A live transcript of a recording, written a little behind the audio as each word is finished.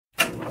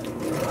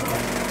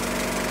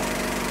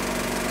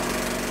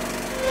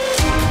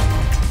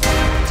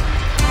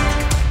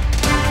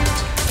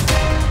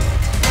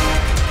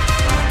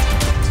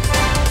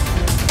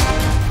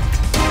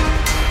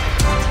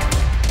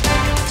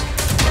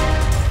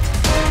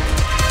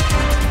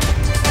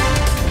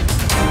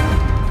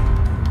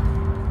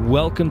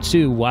Welcome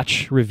to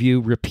Watch,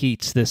 Review,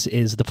 Repeat. This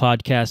is the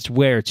podcast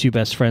where two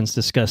best friends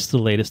discuss the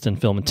latest in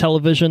film and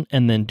television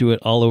and then do it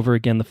all over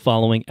again the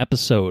following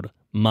episode.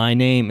 My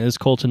name is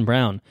Colton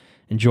Brown,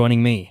 and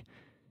joining me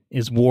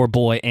is war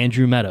boy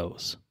Andrew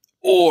Meadows.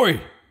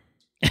 Oi!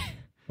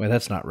 Wait,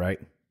 that's not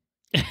right.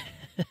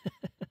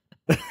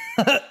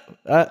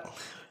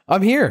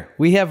 I'm here.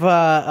 We have,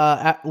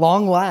 at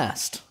long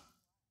last,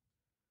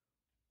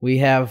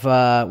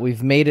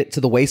 we've made it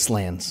to the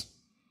wastelands.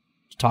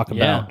 Talk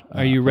about.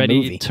 Are you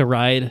ready to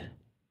ride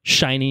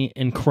shiny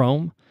and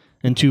chrome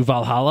into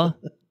Valhalla?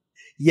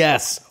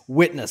 Yes.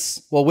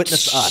 Witness. Well,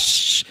 witness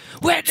us.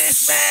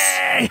 Witness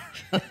me!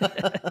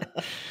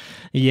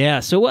 Yeah,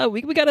 so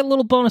we got a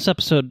little bonus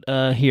episode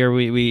here.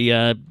 We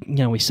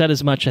said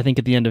as much, I think,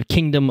 at the end of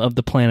Kingdom of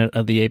the Planet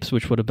of the Apes,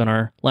 which would have been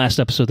our last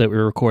episode that we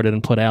recorded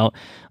and put out,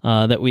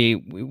 that we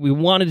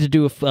wanted to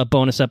do a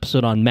bonus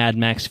episode on Mad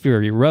Max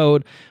Fury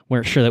Road. We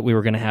weren't sure that we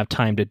were going to have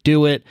time to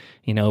do it,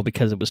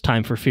 because it was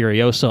time for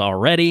Furiosa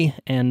already,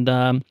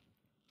 and,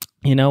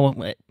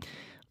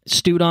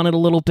 stewed on it a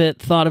little bit,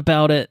 thought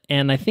about it,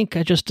 and I think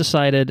I just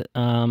decided,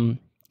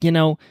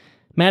 Mad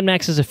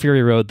Max is a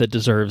Fury Road that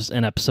deserves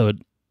an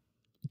episode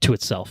to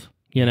itself.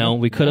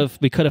 We could have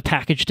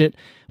packaged it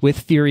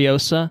with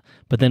Furiosa,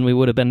 but then we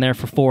would have been there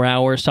for 4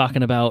 hours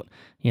talking about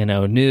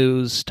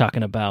news,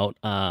 talking about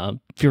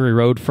Fury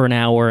Road for an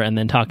hour, and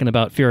then talking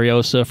about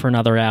Furiosa for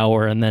another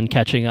hour, and then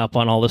catching up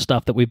on all the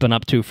stuff that we've been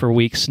up to for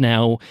weeks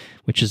now,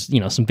 which is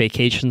some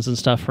vacations and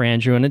stuff for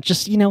Andrew. And it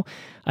just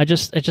I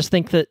just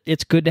think that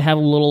it's good to have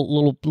a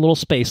little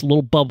space, a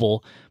little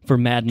bubble for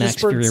Mad Max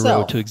Fury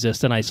Road to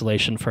exist in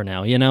isolation for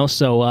now.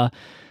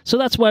 So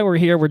that's why we're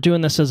here. We're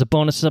doing this as a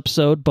bonus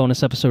episode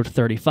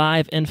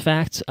 35, in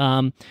fact.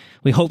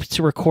 We hoped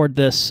to record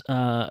this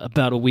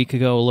about a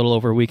little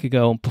over a week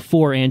ago,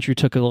 before Andrew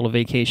took a little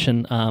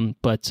vacation,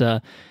 but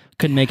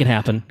couldn't make it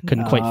happen.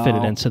 Couldn't quite fit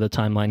it into the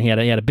timeline. He had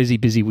a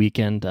busy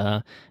weekend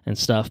and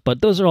stuff.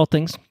 But those are all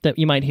things that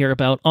you might hear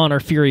about on our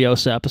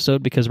Furiosa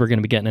episode, because we're going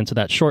to be getting into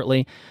that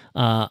shortly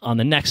on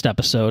the next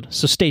episode.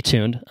 So stay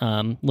tuned.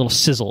 Little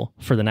sizzle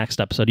for the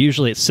next episode.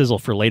 Usually it's sizzle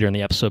for later in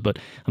the episode, but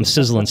I'm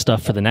sizzling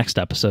stuff for the next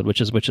episode,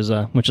 which is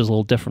a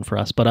little different for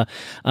us. But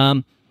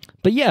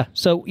yeah,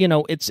 so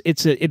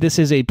this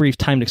is a brief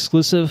timed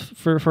exclusive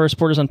for our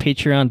supporters on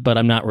Patreon, but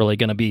I'm not really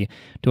going to be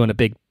doing a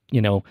big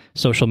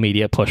social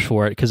media push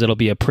for it, because it'll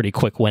be a pretty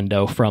quick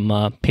window from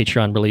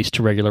Patreon release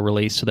to regular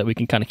release, so that we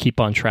can kind of keep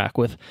on track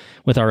with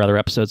our other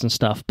episodes and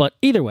stuff. But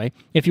either way,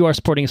 if you are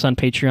supporting us on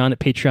Patreon at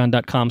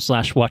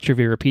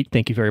patreon.com/watchreviewrepeat,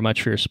 thank you very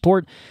much for your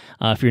support.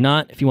 If you're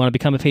not, if you want to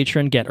become a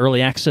patron, get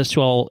early access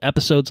to all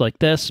episodes like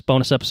this,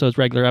 bonus episodes,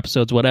 regular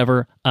episodes,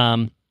 whatever.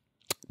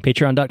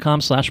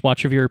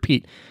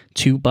 Patreon.com/watchreviewrepeat.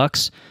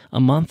 $2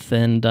 a month,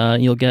 and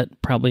you'll get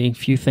probably a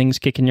few things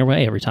kicking your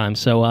way every time.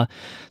 So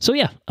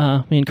yeah,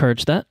 we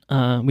encourage that.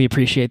 We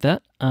appreciate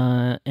that.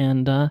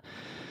 And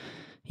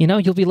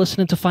you'll be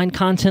listening to fine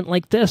content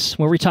like this,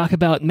 where we talk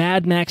about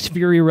Mad Max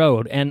Fury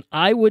Road. And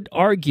I would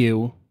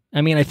argue,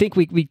 I think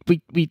we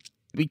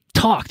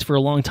talked for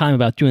a long time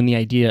about doing the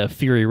idea of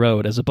Fury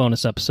Road as a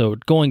bonus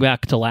episode, going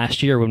back to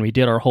last year when we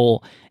did our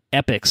whole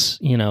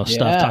epics,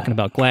 stuff, talking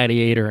about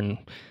Gladiator and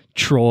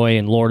Troy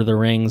and Lord of the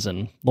Rings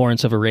and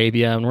Lawrence of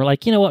Arabia, and we're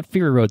like, you know what,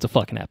 Fury Road's a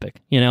fucking epic.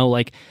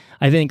 I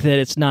think that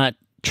it's not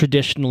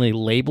traditionally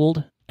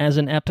labeled as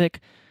an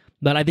epic,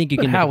 but I think you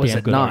can make a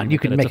damn good argument. You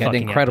can make an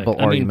incredible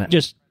argument.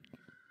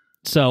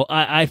 So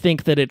I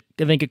think that it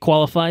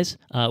qualifies.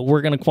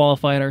 We're going to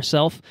qualify it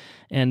ourselves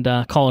and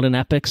call it an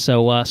epic.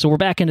 So we're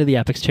back into the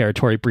epics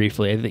territory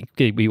briefly. I think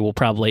we will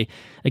probably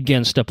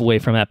again step away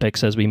from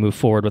epics as we move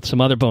forward with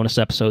some other bonus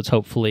episodes,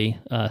 hopefully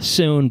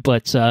soon.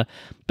 But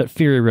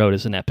Fury Road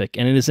is an epic,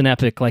 and it is an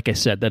epic, like I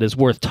said, that is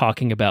worth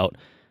talking about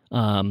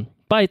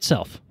by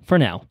itself for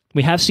now.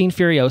 We have seen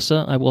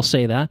Furiosa, I will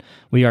say that.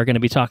 We are going to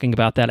be talking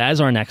about that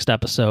as our next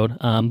episode,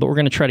 but we're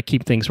going to try to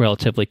keep things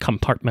relatively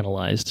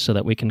compartmentalized so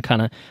that we can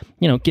kind of,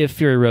 give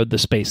Fury Road the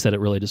space that it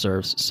really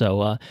deserves.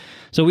 So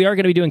we are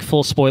going to be doing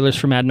full spoilers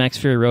for Mad Max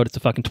Fury Road. It's a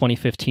fucking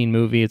 2015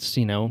 movie. It's,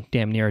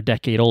 damn near a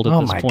decade old at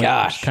this point. Oh my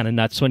gosh. It's kind of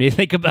nuts when you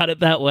think about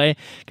it that way,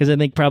 because I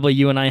think probably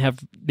you and I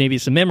have maybe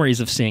some memories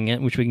of seeing it,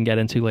 which we can get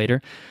into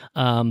later.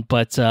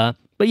 But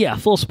yeah,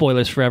 full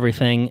spoilers for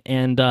everything.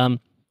 And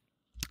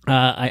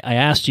I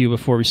asked you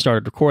before we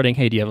started recording,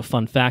 hey, do you have a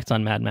fun fact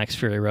on Mad Max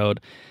Fury Road?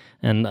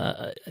 And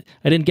I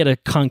didn't get a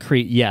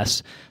concrete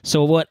yes.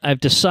 So what I've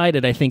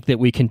decided I think that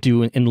we can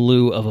do in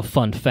lieu of a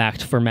fun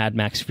fact for Mad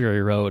Max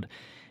Fury Road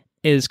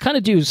is kind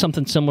of do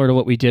something similar to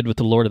what we did with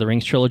the Lord of the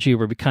Rings trilogy,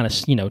 where we kind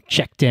of,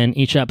 checked in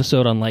each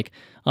episode on like,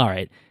 all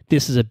right,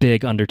 this is a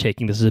big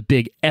undertaking. This is a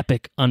big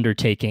epic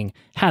undertaking.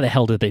 How the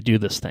hell did they do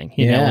this thing?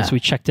 You know, so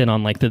we checked in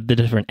on like the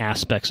different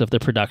aspects of the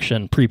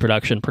production,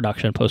 pre-production,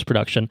 production,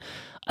 post-production.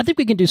 I think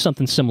we can do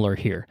something similar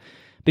here,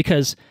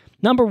 because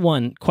number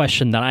one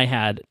question that I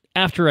had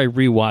after I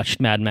rewatched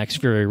Mad Max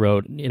Fury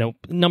Road,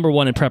 number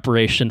one in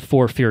preparation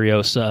for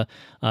Furiosa,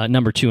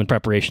 number two in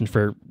preparation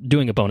for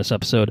doing a bonus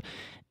episode,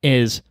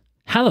 is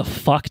how the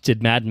fuck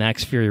did Mad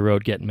Max Fury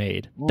Road get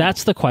made?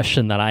 That's the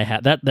question that I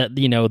had. That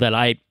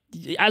I,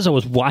 as I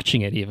was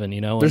watching it, even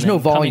there's no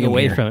volume coming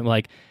away here. from it,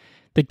 like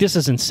this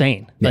is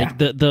insane. Yeah. Like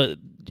the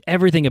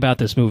everything about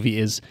this movie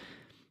is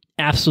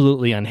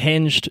absolutely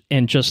unhinged,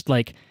 and just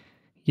like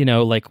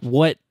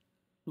what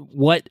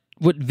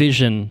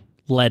vision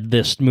led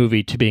this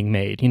movie to being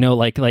made?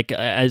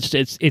 It's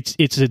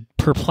a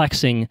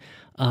perplexing,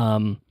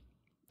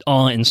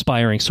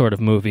 awe-inspiring sort of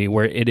movie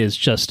where it is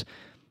just.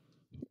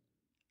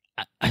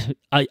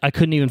 I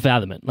couldn't even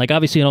fathom it. Like,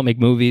 obviously I don't make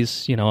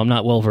movies, I'm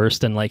not well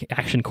versed in like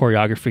action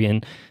choreography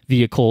and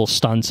vehicle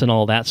stunts and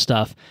all that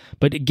stuff.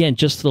 But again,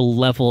 just the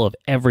level of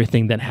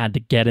everything that had to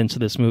get into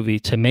this movie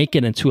to make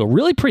it into a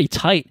really pretty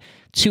tight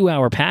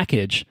 2-hour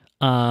package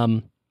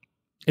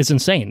is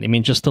insane. I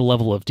mean, just the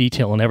level of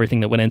detail and everything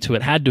that went into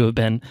it had to have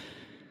been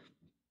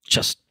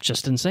just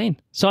insane.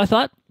 So I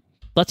thought,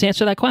 let's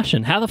answer that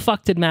question. How the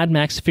fuck did Mad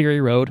Max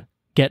Fury Road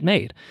get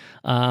made?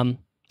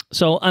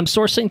 So I'm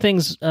sourcing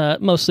things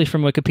mostly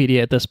from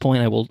Wikipedia at this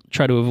point. I will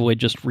try to avoid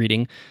just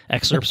reading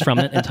excerpts from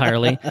it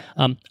entirely.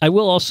 I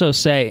will also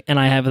say, and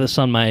I have this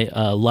on my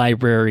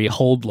library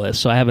hold list,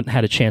 so I haven't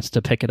had a chance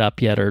to pick it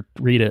up yet or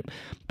read it.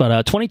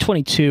 But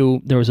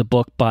 2022, there was a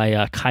book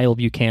by Kyle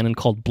Buchanan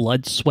called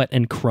Blood, Sweat,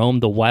 and Chrome,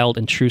 The Wild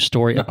and True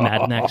Story of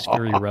Mad Max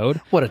Fury Road.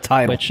 What a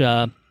title.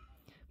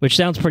 Which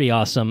sounds pretty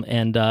awesome.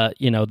 And,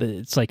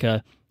 it's like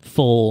a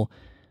full...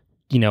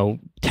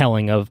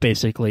 telling of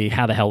basically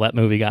how the hell that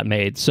movie got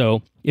made.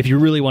 So if you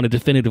really want to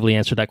definitively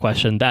answer that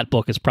question, that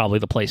book is probably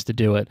the place to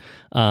do it.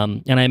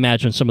 And I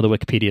imagine some of the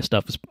Wikipedia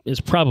stuff is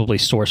probably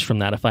sourced from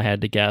that if I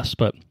had to guess.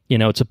 But,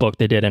 it's a book.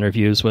 They did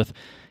interviews with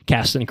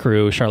cast and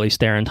crew, Charlize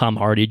Theron, Tom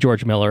Hardy,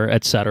 George Miller,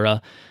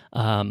 etc.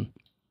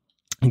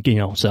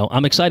 So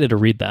I'm excited to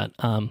read that.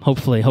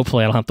 Hopefully I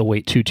don't have to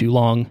wait too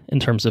long in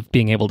terms of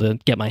being able to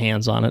get my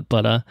hands on it.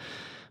 But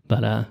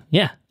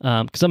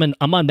because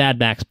I'm on Mad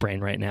Max brain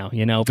right now,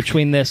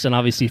 between this and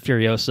obviously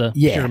Furiosa,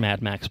 pure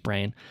Mad Max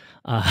brain.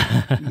 We'll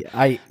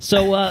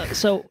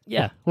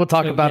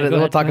talk about it.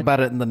 We'll talk about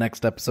it in the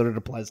next episode. It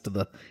applies to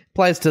the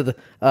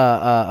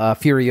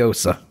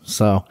Furiosa.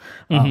 So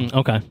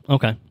okay, all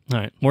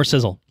right, more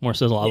sizzle.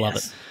 I love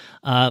it.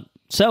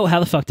 So how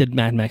the fuck did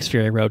Mad Max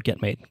Fury Road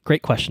get made?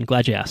 Great question.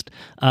 Glad you asked.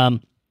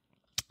 Mad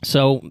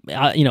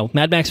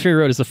Max Fury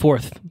Road is the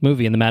fourth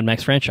movie in the Mad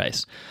Max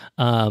franchise.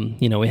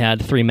 We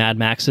had 3 Mad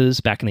Maxes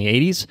back in the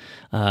 80s,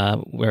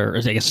 where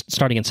I guess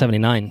starting in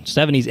 79,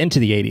 70s into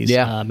the 80s.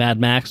 Yeah. Mad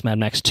Max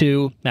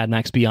 2, Mad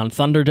Max Beyond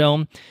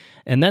Thunderdome.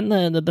 And then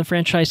the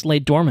franchise lay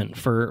dormant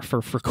for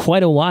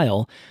quite a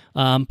while,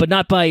 but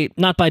not by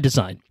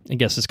design, I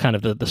guess is kind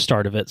of the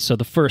start of it. So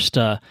the first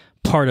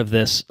part of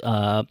this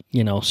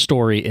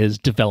story is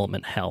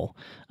development hell.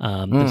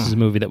 This is a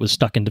movie that was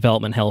stuck in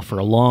development hell for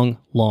a long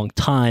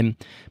time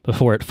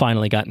before it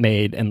finally got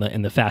made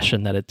in the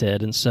fashion that it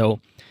did. And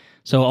so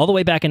all the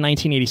way back in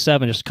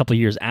 1987, just a couple of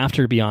years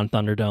after Beyond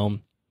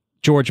Thunderdome,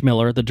 George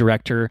Miller, the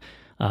director,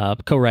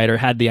 co-writer,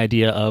 had the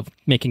idea of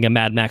making a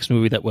Mad Max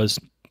movie that was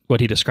what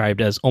he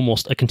described as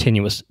almost a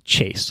continuous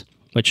chase,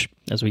 which,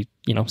 as we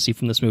see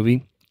from this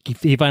movie,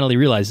 he finally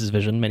realized his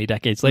vision many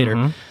decades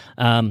later.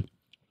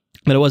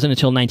 But it wasn't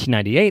until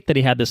 1998 that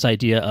he had this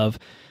idea of,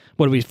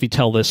 what do we if we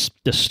tell this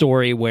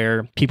story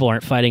where people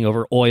aren't fighting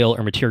over oil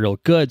or material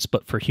goods,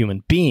 but for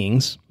human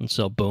beings? And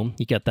so, boom,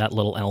 you get that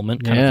little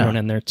element kind of thrown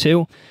in there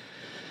too.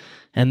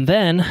 And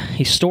then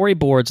he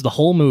storyboards the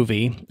whole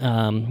movie,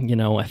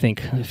 I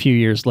think a few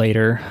years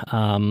later,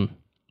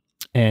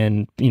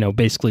 and,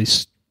 basically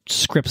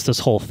scripts this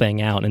whole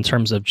thing out in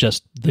terms of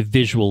just the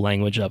visual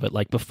language of it.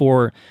 Like,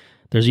 before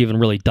there's even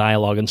really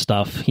dialogue and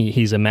stuff,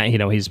 he's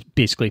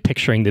basically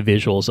picturing the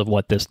visuals of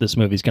what this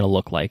movie's going to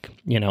look like,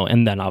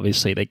 and then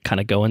obviously they kind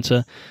of go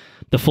into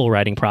the full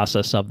writing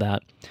process of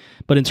that.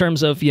 But in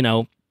terms of,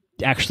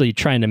 actually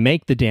trying to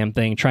make the damn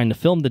thing, trying to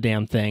film the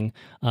damn thing,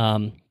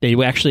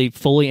 they actually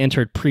fully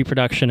entered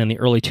pre-production in the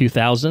early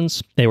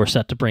 2000s. They were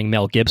set to bring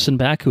Mel Gibson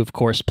back, who of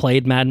course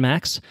played Mad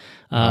Max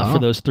for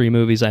those 3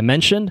 movies I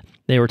mentioned.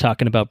 They were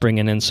talking about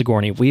bringing in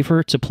Sigourney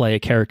Weaver to play a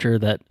character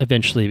that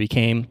eventually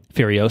became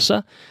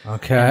Furiosa.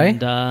 Okay.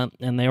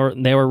 And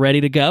they were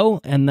ready to go.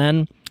 And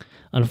then,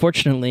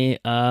 unfortunately,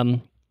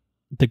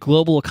 the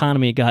global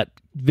economy got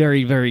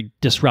very, very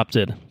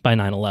disrupted by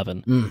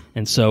 9/11.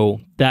 And so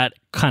that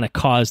kind of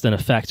caused an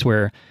effect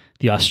where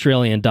the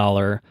Australian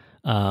dollar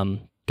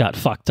got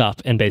fucked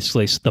up, and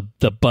basically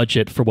the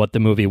budget for what the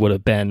movie would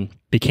have been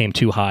became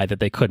too high that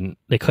they couldn't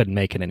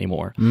make it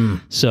anymore.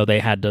 So they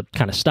had to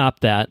kind of stop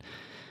that.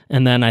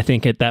 And then I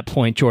think at that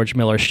point, George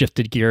Miller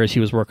shifted gears. He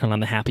was working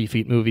on the Happy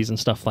Feet movies and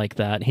stuff like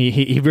that.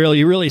 He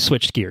really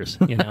switched gears,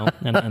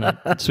 and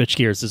switch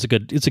gears is a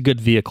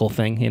good vehicle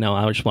thing.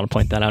 I just want to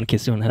point that out in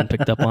case anyone hadn't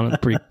picked up on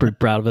it. Pretty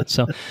proud of it.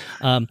 So,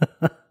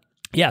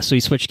 so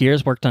he switched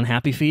gears, worked on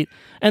Happy Feet,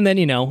 and then,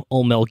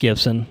 old Mel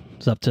Gibson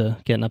was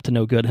getting up to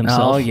no good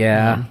himself. Oh,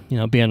 yeah.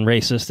 Being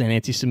racist and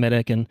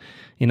anti-Semitic and,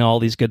 all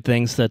these good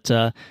things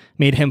that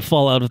made him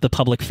fall out of the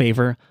public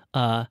favor.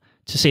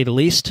 to say the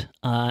least.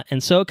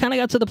 And so it kind of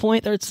got to the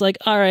point that it's like,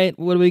 all right,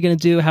 what are we going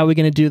to do? How are we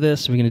going to do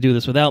this? Are we going to do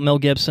this without Mel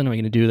Gibson? Are we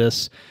going to do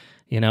this?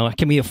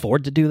 Can we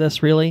afford to do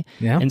this, really?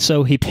 Yeah. And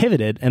so he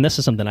pivoted, and this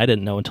is something I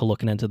didn't know until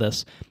looking into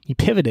this. He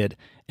pivoted,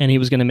 and he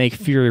was going to make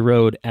Fury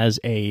Road as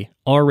a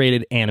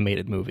R-rated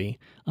animated movie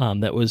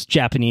that was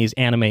Japanese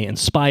anime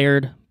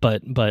inspired,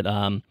 but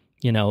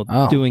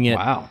doing it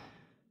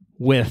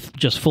with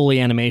just fully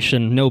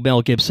animation, no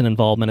Mel Gibson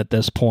involvement at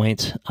this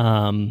point.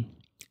 And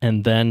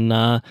then,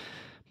 a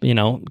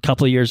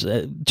couple of years,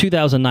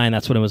 2009,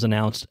 that's when it was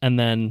announced. And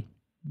then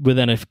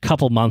within a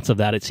couple months of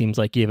that, it seems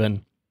like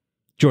even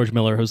George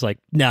Miller, who's like,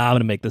 "Nah, I'm going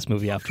to make this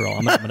movie after all.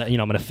 I'm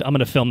going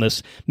to film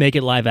this, make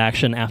it live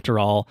action after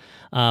all."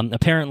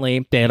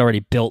 Apparently, they had already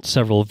built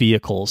several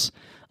vehicles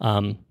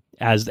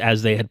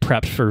as they had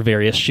prepped for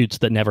various shoots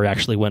that never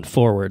actually went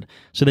forward.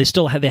 So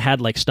they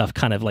had like stuff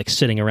kind of like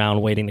sitting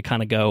around waiting to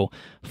kind of go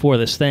for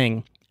this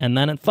thing. And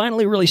then it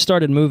finally really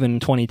started moving in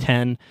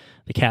 2010.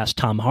 They cast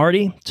Tom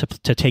Hardy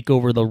to take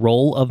over the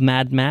role of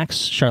Mad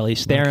Max.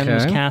 Charlize Theron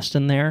was cast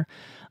in there.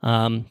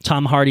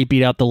 Tom Hardy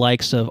beat out the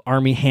likes of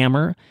Armie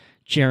Hammer,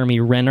 Jeremy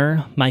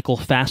Renner, Michael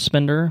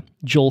Fassbender,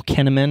 Joel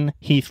Kinnaman,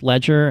 Heath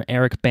Ledger,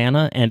 Eric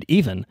Bana, and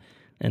even,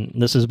 and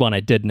this is one I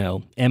did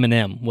know,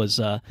 Eminem was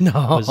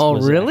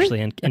really?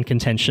 actually in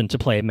contention to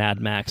play Mad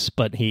Max,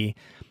 but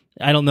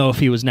I don't know if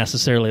he was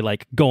necessarily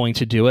like going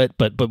to do it,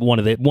 but one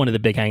of the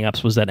big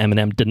hangups was that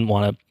Eminem didn't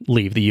want to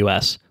leave the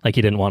U.S. Like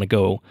he didn't want to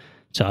go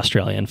to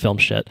Australia and film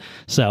shit.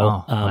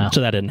 So so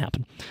that didn't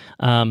happen.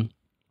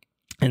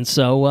 And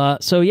so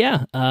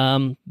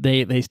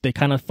they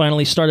kind of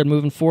finally started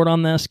moving forward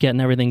on this,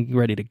 getting everything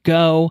ready to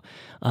go.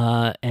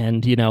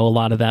 And a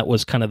lot of that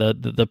was kind of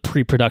the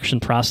pre-production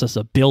process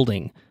of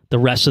building the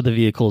rest of the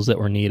vehicles that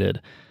were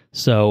needed.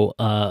 So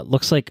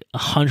looks like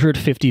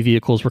 150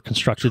 vehicles were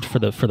constructed for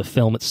the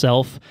film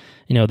itself.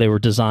 They were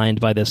designed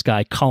by this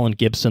guy, Colin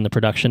Gibson, the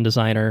production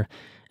designer.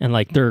 And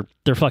like they're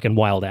fucking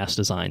wild ass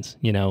designs,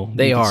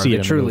 They are. They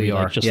truly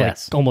are. Just like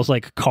almost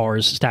like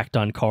cars stacked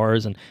on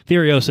cars. And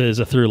Furiosa is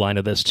a through line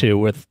of this too,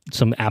 with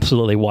some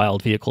absolutely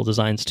wild vehicle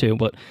designs too.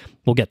 But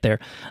we'll get there.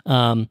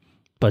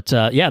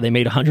 They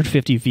made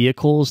 150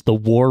 vehicles. The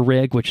War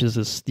Rig, which is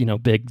this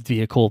big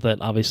vehicle that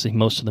obviously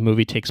most of the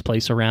movie takes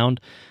place around,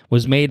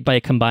 was made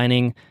by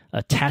combining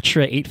a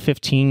Tatra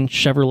 815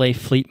 Chevrolet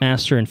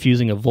Fleetmaster and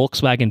fusing a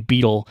Volkswagen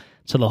Beetle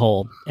to the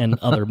whole and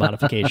other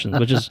modifications,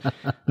 which is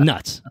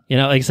nuts.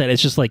 Like I said,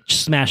 it's just like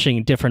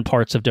smashing different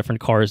parts of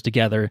different cars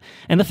together.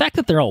 And the fact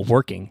that they're all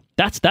working,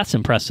 that's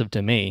impressive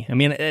to me. I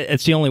mean,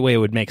 it's the only way it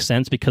would make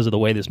sense because of the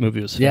way this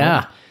movie was filmed.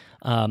 Yeah.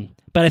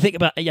 But I think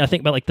about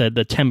like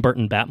the Tim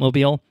Burton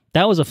Batmobile.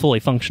 That was a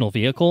fully functional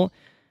vehicle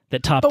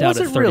that topped out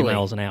at 30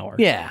 miles an hour.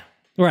 Yeah.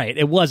 Right.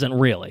 It wasn't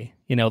really.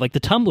 Like the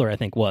Tumbler, I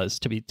think, was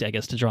to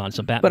draw on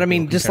some Batmobile. But I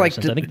mean, just like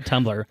I think the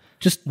Tumbler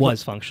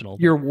was functional.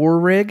 Your War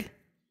Rig.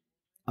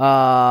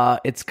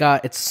 It's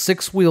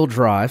 6-wheel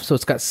drive, so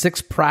it's got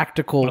 6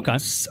 practical. Okay.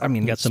 I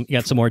mean, you got some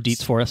more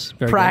deets for us.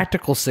 Very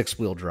practical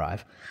 6-wheel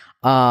drive.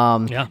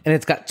 And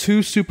it's got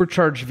 2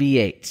 supercharged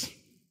V8s,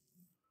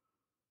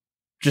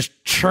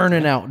 just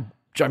churning out.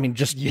 I mean,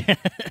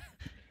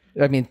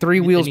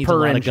 3 wheels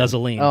per engine. Of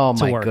gasoline. Oh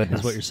my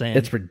goodness, is what you're saying.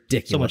 It's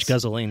ridiculous. So much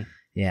gasoline.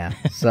 Yeah.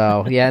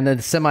 So and then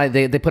the semi,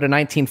 they put a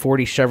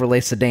 1940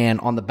 Chevrolet sedan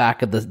on the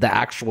back of the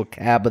actual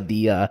cab of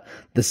the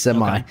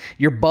semi. Okay.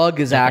 Your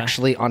Bug is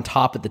actually on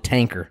top of the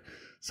tanker,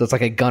 so it's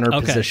like a gunner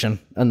position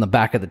on the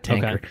back of the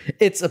tanker. Okay.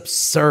 It's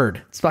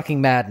absurd. It's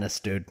fucking madness,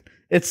 dude.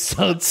 It's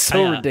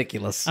so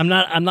ridiculous. I'm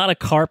not a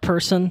car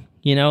person.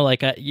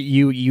 Like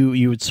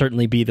you would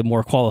certainly be the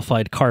more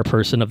qualified car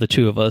person of the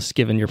two of us,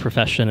 given your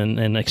profession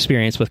and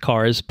experience with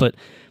cars. But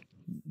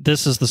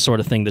this is the sort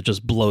of thing that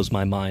just blows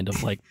my mind.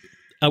 Of like,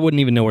 I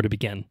wouldn't even know where to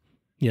begin.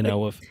 They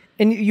built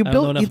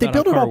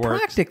it all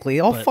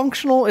practically, all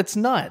functional. It's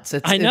nuts.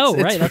 I know,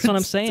 right? That's what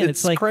I'm saying.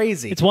 It's like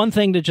crazy. It's one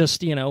thing to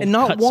just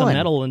cut some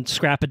metal and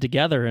scrap it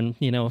together, and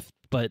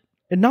but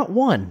not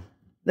one.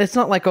 It's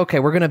not like, okay,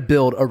 we're going to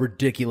build a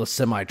ridiculous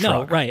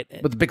semi-truck. No, right.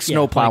 With a big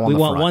snowplow on the front.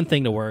 We want one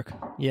thing to work.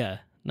 Yeah.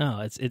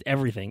 No, it's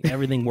everything.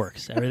 Everything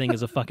works. Everything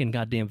is a fucking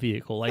goddamn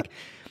vehicle. Like,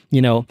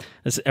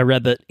 I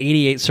read that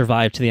 88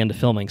 survived to the end of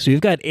filming. So you've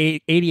got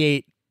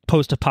 88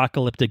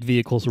 post-apocalyptic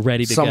vehicles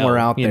ready to somewhere go.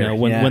 Out there.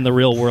 When the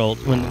real world,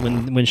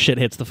 when shit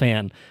hits the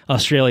fan,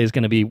 Australia is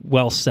going to be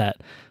well set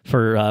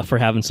for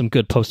having some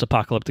good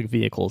post-apocalyptic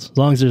vehicles, as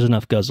long as there's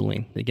enough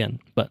gasoline, again.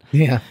 But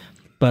yeah.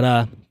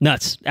 But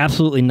nuts,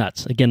 absolutely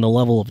nuts. Again, the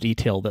level of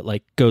detail that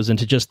like goes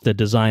into just the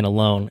design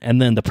alone,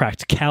 and then the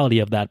practicality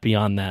of that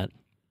beyond that,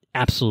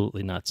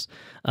 absolutely nuts.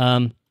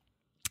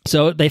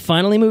 So they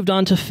finally moved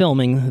on to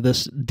filming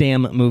this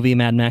damn movie,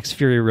 Mad Max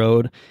Fury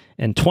Road,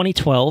 in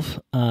 2012.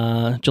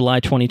 July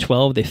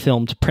 2012, they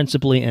filmed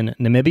principally in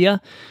Namibia.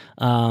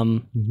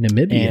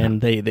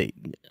 And they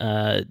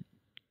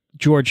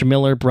George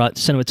Miller brought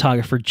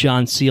cinematographer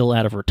John Seal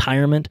out of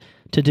retirement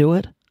to do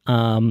it.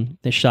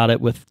 They shot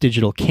it with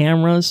digital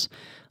cameras.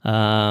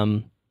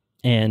 And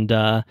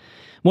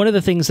one of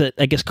the things that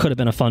I guess could have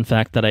been a fun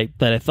fact that I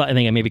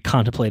think I maybe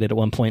contemplated at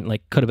one point,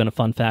 like could have been a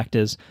fun fact,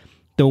 is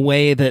the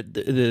way that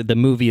the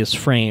movie is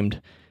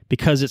framed,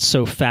 because it's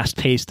so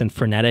fast-paced and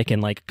frenetic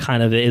and like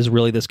kind of is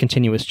really this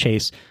continuous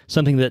chase,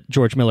 something that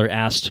George Miller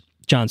asked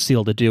John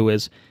Seale to do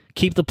is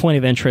keep the point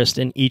of interest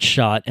in each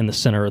shot in the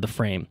center of the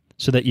frame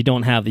so that you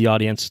don't have the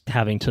audience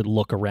having to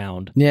look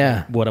around.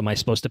 Yeah. What am I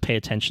supposed to pay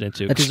attention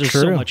to? That's Because there's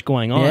true. so much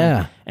going on.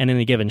 Yeah. And in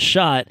a given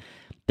shot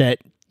that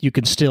you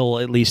can still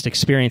at least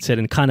experience it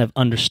and kind of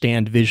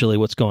understand visually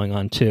what's going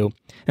on too.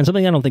 And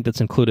something I don't think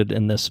that's included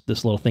in this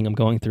little thing I'm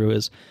going through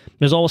is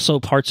there's also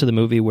parts of the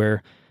movie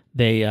where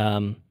they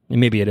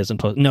maybe it is in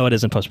post. No, it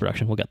is in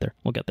post-production. We'll get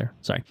there.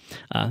 Sorry.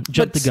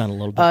 Jumped the gun a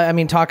little bit. I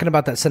mean, talking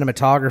about that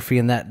cinematography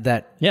and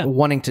that Yeah.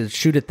 wanting to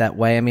shoot it that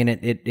way, I mean,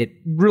 it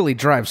really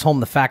drives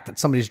home the fact that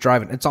somebody's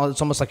driving. It's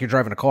almost like you're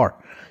driving a car.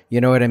 You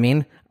know what I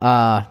mean?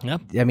 Yeah.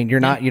 I mean, you're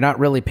not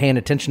really paying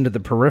attention to the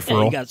peripheral.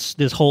 Yeah, you got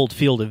this whole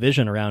field of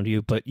vision around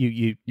you, but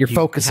you're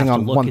focusing have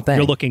to on look one thing.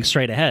 You're looking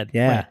straight ahead.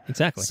 Yeah, Right,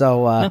 exactly.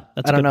 So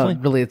that's I a don't good know.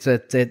 point. Really,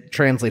 it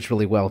translates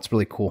really well. It's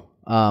really cool.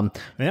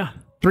 Yeah.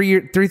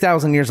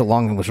 3,000 Years of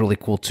Longing was really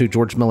cool too.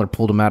 George Miller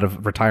pulled him out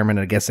of retirement,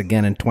 I guess,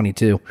 again in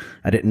 22.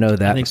 I didn't know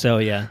that. I think so,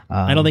 yeah.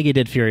 I don't think he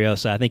did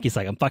Furiosa. I think he's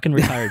like, I'm fucking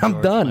retired, George.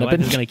 I'm done. My wife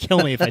is going to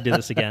kill me if I do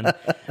this again.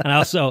 And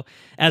also,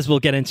 as we'll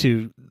get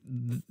into,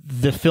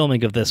 the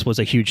filming of this was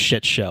a huge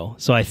shit show.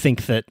 So I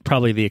think that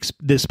probably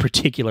this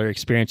particular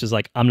experience is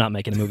like, I'm not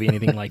making a movie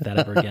anything like that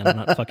ever again. I'm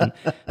not fucking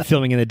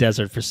filming in the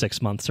desert for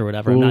 6 months or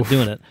whatever. I'm not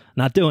doing it.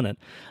 Not doing it.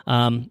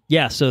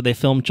 Yeah, so they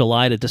filmed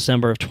July to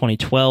December of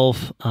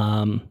 2012.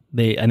 I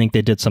think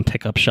they did some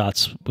pickup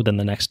shots within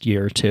the next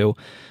year or two,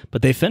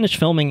 but they finished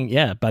filming,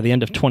 by the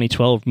end of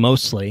 2012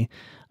 mostly.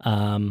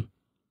 And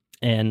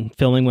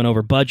filming went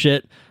over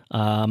budget.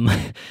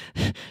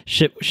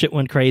 Shit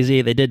went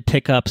crazy. They did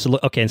pickups.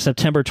 Okay, in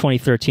September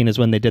 2013 is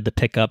when they did the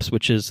pickups,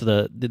 which is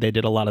they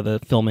did a lot of the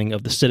filming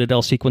of the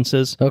Citadel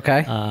sequences.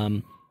 Okay.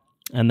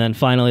 And then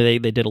finally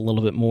they did a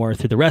little bit more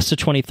through the rest of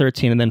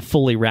 2013 and then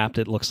fully wrapped,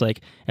 it looks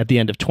like, at the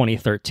end of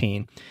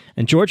 2013.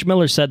 And George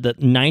Miller said that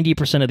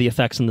 90% of the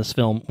effects in this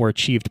film were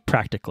achieved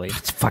practically.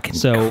 That's fucking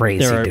so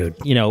crazy, there are, dude.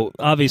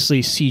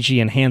 Obviously CG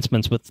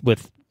enhancements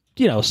with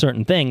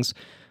certain things,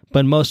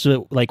 but most of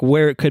it, like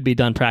where it could be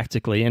done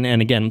practically.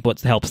 And again, what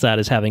helps that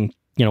is having,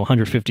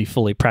 150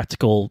 fully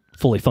practical,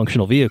 fully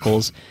functional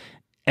vehicles.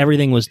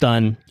 Everything was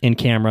done in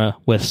camera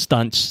with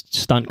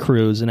stunt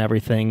crews and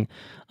everything.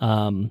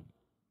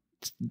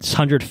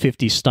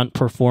 150 stunt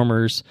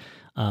performers,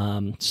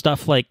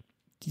 stuff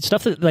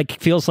that like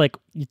feels like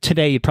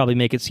today you'd probably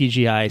make it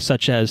CGI,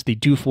 such as the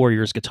Doof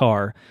Warriors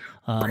guitar,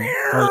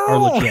 are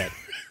legit.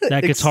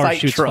 That guitar Excite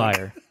shoots truck.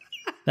 fire.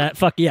 That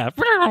fuck yeah,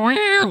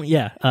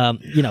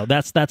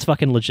 that's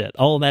fucking legit.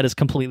 All of that is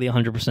completely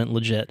 100%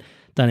 legit,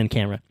 done in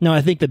camera. No,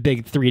 I think the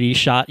big 3D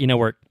shot,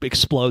 where it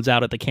explodes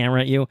out at the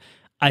camera at you,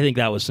 I think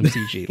that was some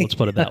CG. Let's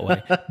put it that way.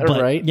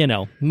 But Right.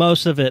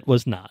 Most of it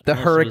was not. The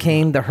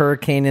hurricane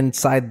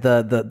inside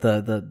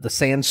the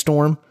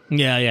sandstorm.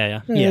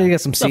 Yeah. You got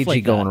some Stuff CG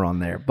like going that. on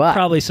there, but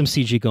Probably some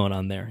CG going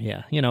on there.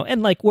 Yeah,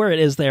 and like where it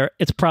is there,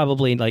 it's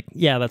probably like,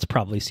 yeah, that's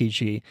probably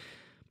CG.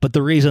 But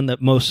the reason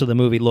that most of the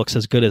movie looks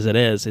as good as it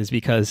is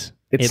because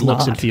It's it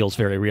looks not. and feels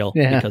very real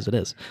Yeah. because it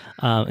is.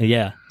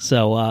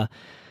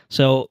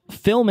 So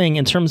filming,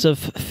 in terms of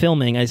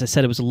filming, as I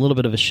said, it was a little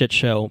bit of a shit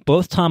show.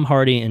 Both Tom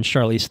Hardy and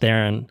Charlize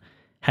Theron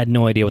had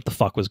no idea what the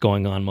fuck was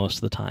going on most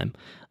of the time.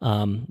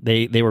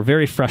 They were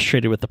very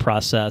frustrated with the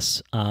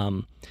process.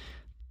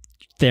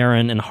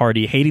 Theron and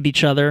Hardy hated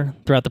each other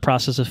throughout the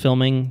process of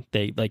filming.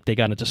 They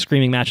got into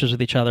screaming matches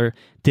with each other,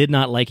 did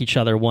not like each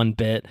other one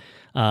bit.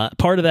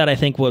 Part of that, I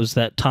think, was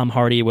that Tom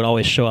Hardy would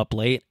always show up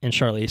late, and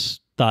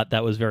Charlize thought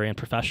that was very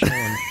unprofessional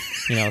and,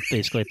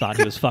 basically thought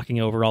he was fucking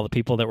over all the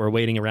people that were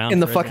waiting around in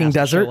the for his fucking ass to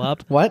desert. show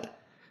up. What?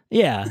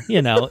 Yeah,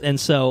 and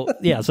so,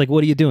 it's like,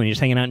 what are you doing? You're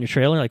just hanging out in your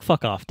trailer? Like,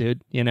 fuck off,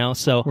 dude,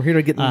 So We're here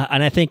to get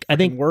and I think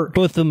work.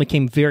 both of them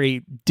became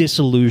very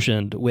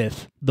disillusioned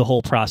with the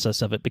whole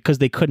process of it because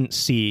they couldn't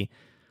see,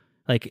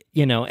 like,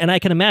 and I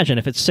can imagine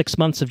if it's 6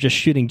 months of just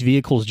shooting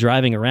vehicles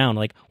driving around,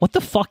 like, what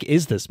the fuck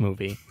is this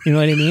movie? You know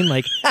what I mean?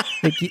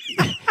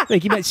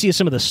 Like you might see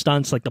some of the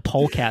stunts, like the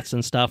polecats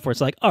and stuff, where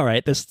it's like, all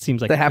right, this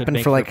seems like That it could happened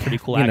make for like a pretty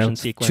cool action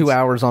sequence. 2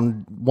 hours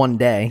on one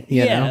day.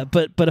 You know?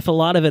 But if a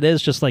lot of it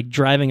is just like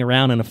driving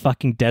around in a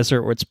fucking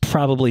desert where it's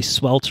probably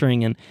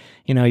sweltering and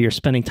you're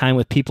spending time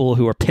with people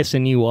who are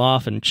pissing you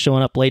off and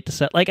showing up late to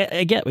set, like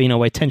I get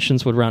why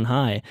tensions would run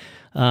high.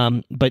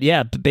 But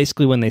yeah,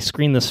 basically when they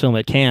screened this film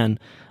at Cannes,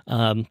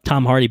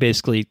 Tom Hardy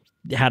basically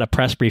had a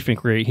press briefing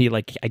where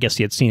I guess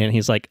he had seen it and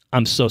he's like,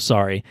 I'm so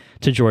sorry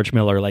to George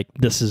Miller, like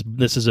this is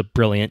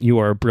you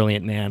are a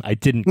brilliant man. I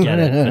didn't get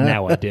it, but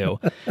now I do.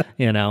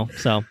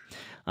 So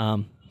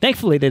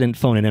thankfully they didn't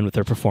phone it in with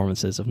their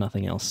performances, if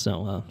nothing else,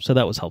 so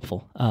that was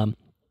helpful.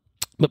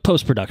 But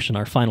post-production,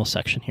 our final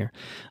section here,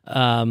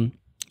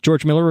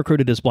 George Miller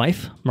recruited his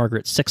wife,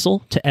 Margaret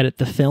Sixel, to edit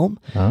the film.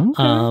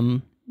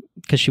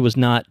 Because she was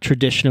not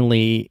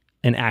traditionally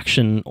an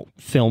action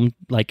film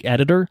like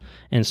editor,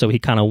 and so he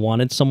kind of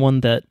wanted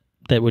someone that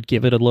that would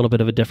give it a little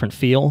bit of a different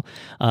feel.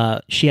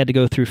 She had to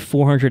go through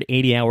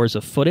 480 hours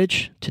of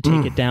footage to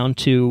take it down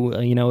to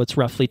it's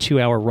roughly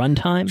 2-hour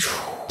runtime.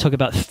 Took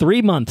about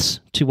 3 months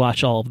to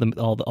watch all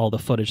the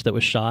footage that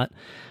was shot.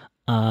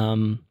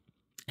 And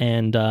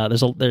there's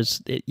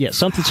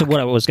something. So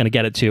what I was going to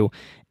get it to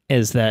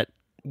is that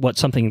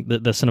something the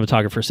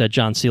cinematographer said,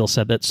 John Seale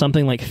said, that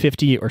something like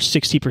 50 or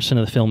 60%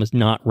 of the film is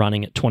not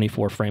running at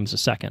 24 frames a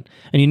second.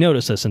 And you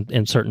notice this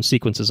in certain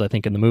sequences, I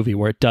think, in the movie,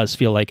 where it does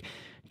feel like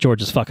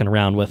George is fucking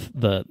around with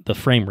the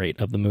frame rate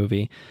of the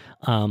movie.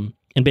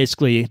 And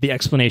basically, the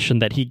explanation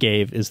that he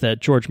gave is that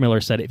George Miller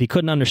said if he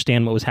couldn't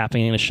understand what was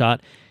happening in a shot,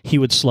 he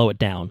would slow it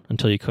down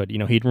until you could.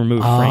 He'd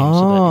remove frames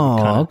so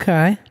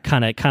that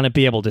you kind of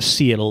be able to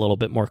see it a little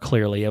bit more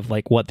clearly of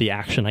like what the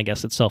action, I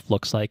guess, itself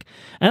looks like.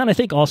 And then I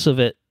think also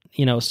that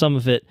some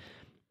of it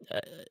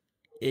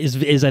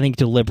is I think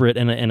deliberate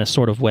in a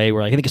sort of way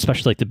where I think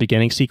especially like the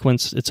beginning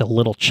sequence, it's a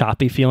little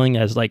choppy feeling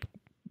as like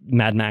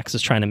Mad Max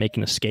is trying to make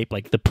an escape,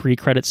 like the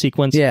pre-credit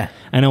sequence. Yeah.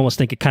 I almost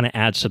think it kind of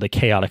adds to the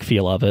chaotic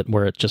feel of it,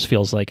 where it just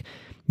feels like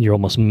you're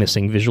almost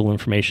missing visual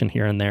information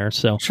here and there.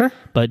 So, sure.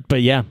 But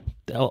yeah,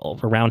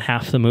 around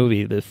half the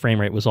movie, the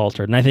frame rate was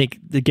altered. And I think,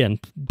 again,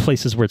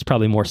 places where it's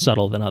probably more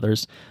subtle than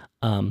others,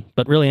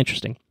 but really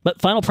interesting. But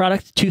final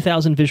product,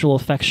 2,000 visual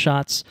effects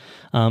shots.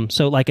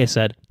 So like I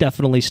said,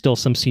 definitely still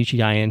some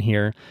CGI in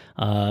here.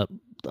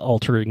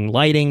 Altering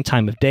lighting,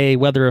 time of day,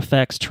 weather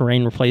effects,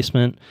 terrain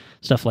replacement,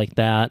 stuff like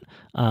that.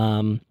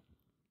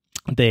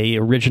 They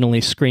originally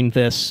screened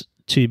this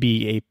to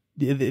be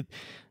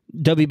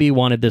WB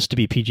wanted this to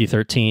be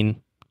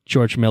PG-13.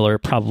 George Miller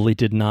probably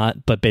did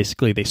not, but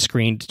basically they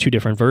screened two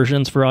different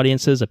versions for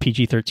audiences, a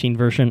PG-13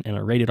 version and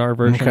a rated R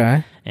version.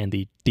 Okay. And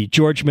the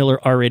George Miller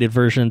R-rated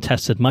version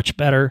tested much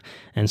better,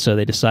 and so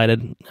they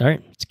decided, all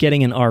right, it's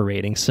getting an R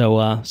rating.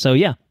 So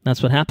yeah,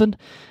 that's what happened.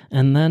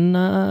 And then,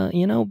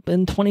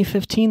 in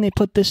 2015, they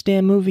put this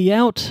damn movie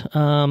out.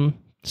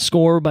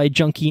 Score by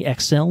Junkie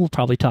XL. We'll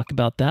probably talk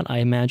about that, I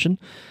imagine.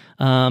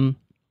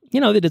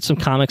 They did some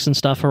comics and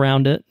stuff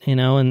around it,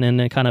 and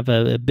then kind of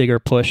a bigger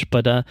push.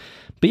 But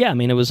yeah, I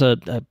mean, it was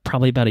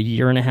probably about a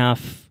year and a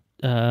half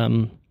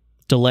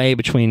delay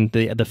between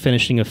the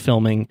finishing of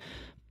filming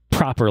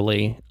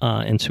properly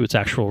into its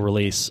actual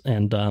release.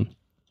 And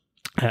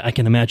I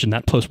can imagine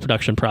that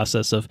post-production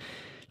process of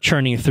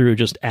churning through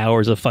just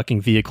hours of fucking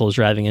vehicles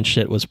driving and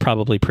shit was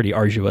probably pretty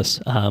arduous.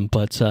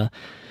 But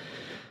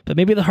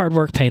maybe the hard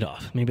work paid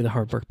off.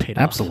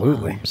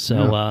 Absolutely.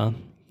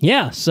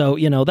 Yeah, so,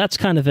 that's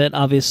kind of it.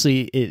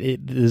 Obviously,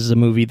 it is a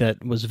movie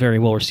that was very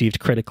well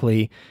received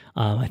critically.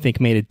 I think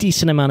made a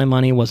decent amount of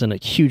money. Wasn't a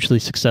hugely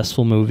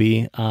successful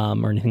movie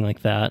or anything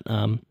like that.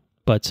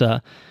 But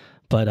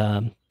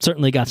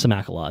certainly got some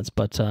accolades.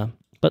 But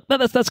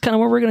that's kind of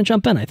where we're going to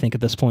jump in, I think,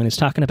 at this point, is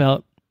talking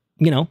about,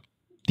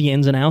 the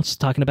ins and outs,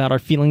 talking about our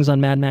feelings on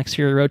Mad Max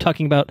Fury Road,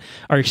 talking about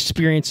our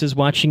experiences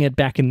watching it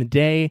back in the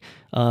day,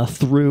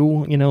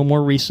 through,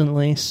 more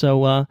recently.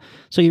 So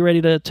you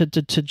ready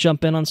to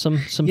jump in on some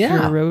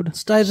Fury Road?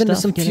 Let's dive into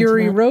some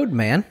Fury Road,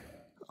 man.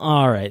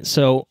 All right.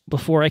 So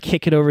before I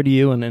kick it over to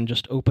you and then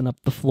just open up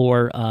the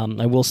floor,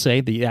 I will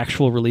say the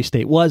actual release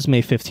date was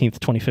May 15th,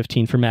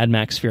 2015 for Mad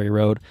Max Fury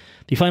Road.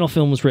 The final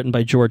film was written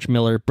by George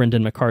Miller,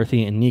 Brendan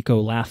McCarthy, and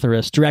Nico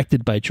Latharis,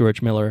 directed by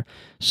George Miller,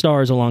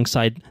 stars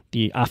alongside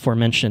the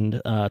aforementioned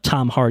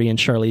Tom Hardy and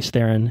Charlize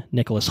Theron,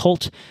 Nicholas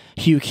Hoult,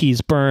 Hugh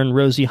Keys-Byrne,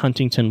 Rosie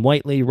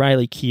Huntington-Whiteley,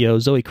 Riley Keough,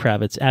 Zoe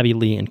Kravitz, Abby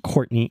Lee, and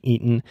Courtney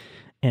Eaton.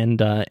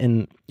 And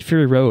in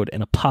Fury Road,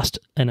 in a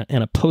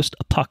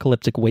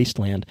post-apocalyptic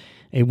wasteland,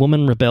 a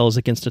woman rebels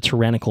against a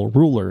tyrannical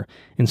ruler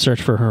in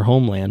search for her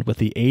homeland with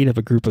the aid of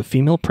a group of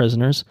female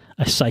prisoners,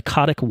 a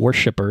psychotic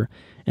worshipper,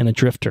 and a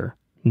drifter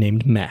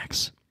named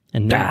Max.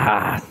 And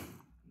now,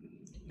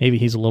 maybe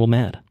he's a little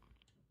mad,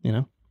 Yeah,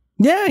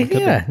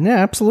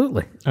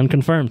 absolutely.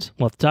 Unconfirmed.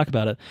 We'll have to talk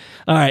about it.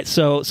 All right,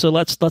 so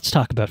let's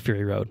talk about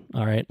Fury Road.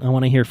 All right, I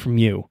want to hear from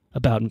you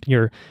about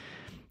your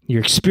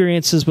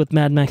experiences with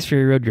Mad Max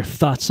Fury Road, your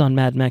thoughts on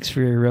Mad Max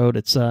Fury Road.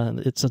 It's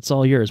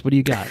all yours. What do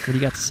you got? What do you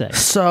got to say?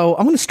 So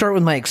I'm going to start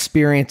with my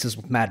experiences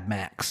with Mad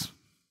Max.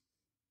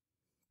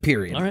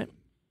 Period. All right.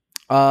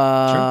 Sure.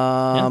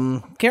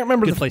 Yeah. Can't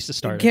remember good place to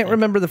start. Can't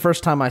remember the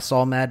first time I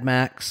saw Mad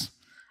Max.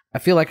 I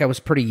feel like I was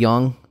pretty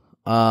young.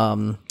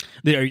 We're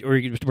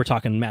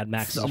talking Mad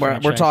Max.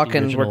 We're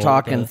talking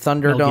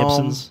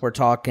Thunderdome. We're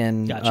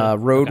talking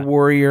Road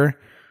Warrior.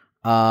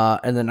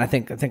 And then I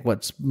think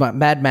what's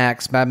Mad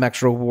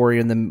Max Road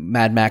Warrior, and then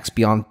Mad Max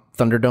Beyond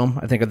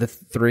Thunderdome, I think are the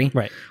three.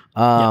 Right.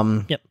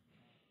 Yep.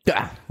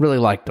 Yeah, really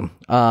liked them.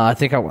 I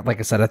think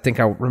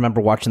I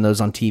remember watching those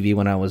on TV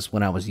when I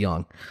was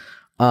young.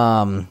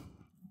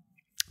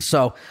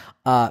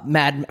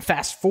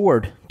 Fast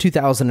forward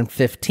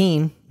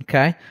 2015.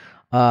 Okay.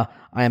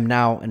 I am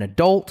now an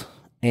adult,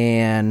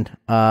 and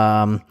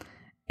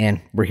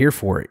we're here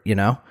for it,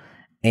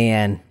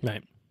 and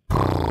right.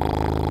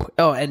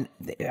 Oh, and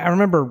I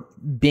remember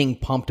being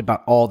pumped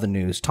about all the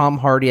news. Tom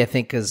Hardy, I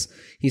think, is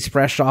he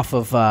fresh off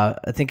of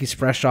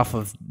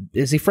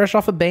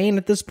Bane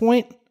at this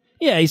point?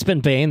 Yeah, he's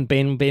been Bane.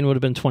 Bane would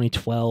have been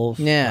 2012.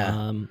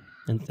 Yeah.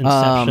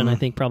 Inception, I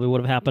think, probably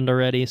would have happened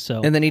already.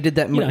 So, and then he did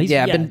that movie.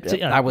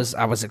 I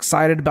was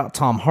excited about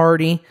Tom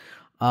Hardy.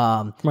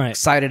 Right.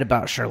 Excited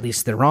about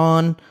Charlize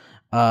Theron.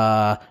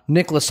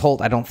 Nicholas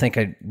Hoult, I don't think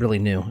I really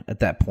knew at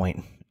that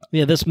point.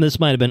 Yeah, this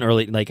might have been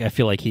early. Like, I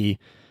feel like he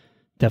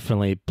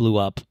definitely blew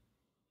up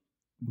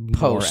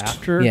Post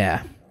after.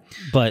 Yeah.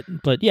 But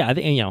yeah, I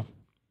think,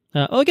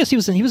 I guess he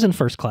was in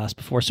First Class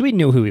before, so we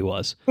knew who he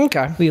was.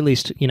 Okay. We at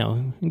least,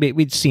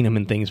 we'd seen him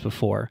in things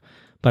before.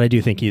 But I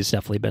do think he's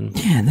definitely been,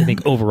 I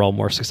think, overall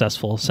more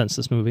successful since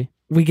this movie.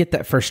 We get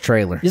that first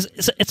trailer.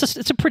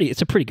 It's a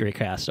pretty great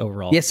cast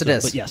overall. Yes, it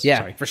is. But yes, yeah,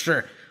 sorry. for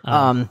sure.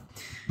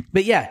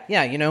 But yeah,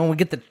 we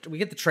get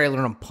the trailer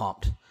and I'm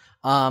pumped.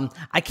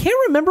 I can't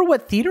remember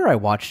what theater I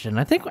watched in.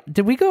 I think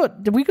did we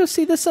go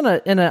see this in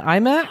an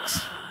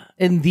IMAX?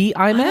 In the IMAX?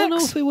 I don't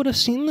know if we would have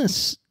seen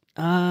this.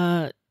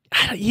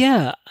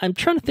 Yeah, I'm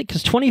trying to think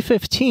because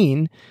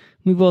 2015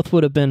 we both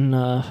would have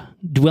been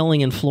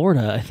dwelling in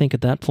Florida. I think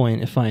at that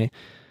point, if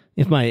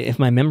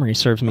my memory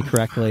serves me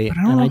correctly,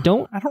 I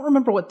don't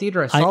remember what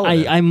theater I saw it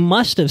in. I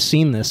must have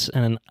seen this,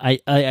 and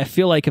I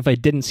feel like if I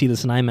didn't see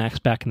this in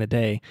IMAX back in the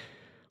day,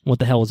 what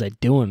the hell was I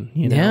doing?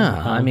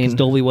 Yeah, I mean,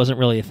 Dolby wasn't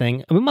really a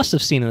thing. We must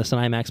have seen this in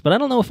IMAX, but I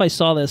don't know if I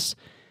saw this.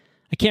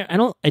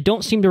 I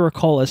don't seem to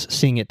recall us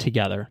seeing it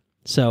together.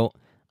 So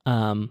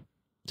I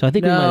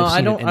think we might have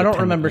seen it. I don't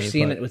remember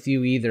seeing it with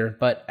you either.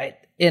 But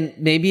and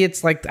maybe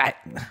it's like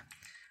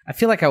I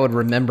feel like I would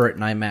remember it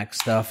in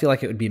IMAX though. I feel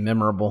like it would be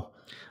memorable.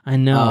 I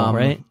know,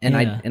 right? And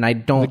yeah. I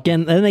don't.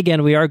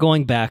 Again, we are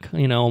going back,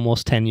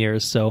 almost 10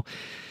 years. So,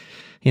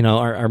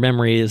 our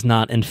memory is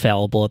not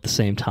infallible at the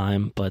same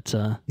time. But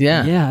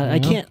I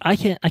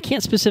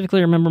can't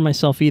specifically remember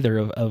myself either.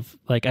 Of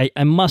like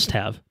I must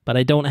have, but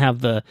I don't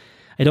have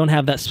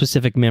that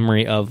specific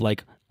memory of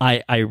like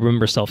I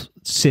remember myself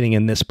sitting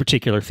in this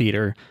particular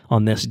theater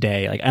on this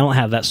day. Like I don't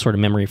have that sort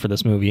of memory for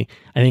this movie.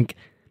 I think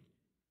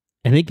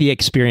the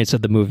experience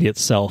of the movie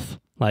itself,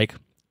 like,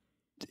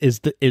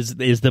 is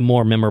the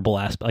more memorable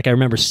aspect. Like I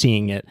remember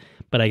seeing it,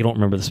 but I don't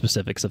remember the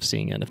specifics of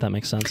seeing it. If that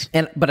makes sense.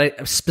 But I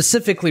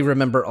specifically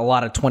remember a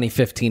lot of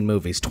 2015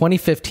 movies.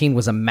 2015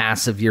 was a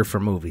massive year for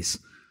movies.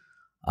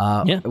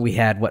 We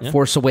had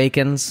Force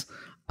Awakens.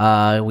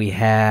 We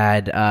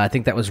had I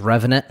think that was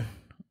Revenant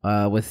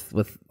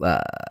with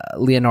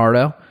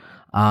Leonardo.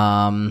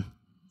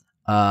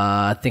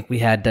 I think we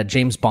had a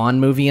James Bond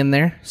movie in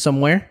there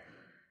somewhere.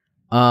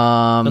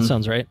 That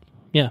sounds right.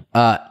 Yeah.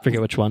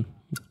 Forget which one.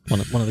 One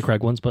of the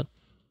Craig ones, but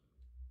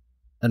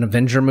an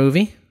Avenger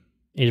movie.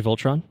 Age of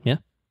Ultron. Yeah.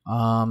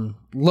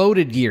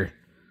 Loaded year.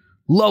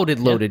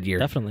 Loaded year.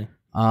 Definitely.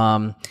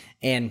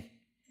 And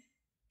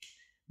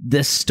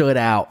this stood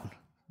out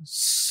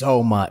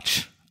so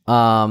much.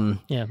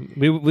 Yeah.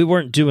 We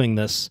weren't doing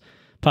this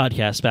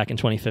podcast back in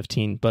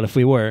 2015, but if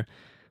we were,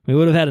 we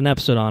would have had an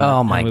episode on it.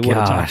 Oh my and we gosh. would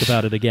have talked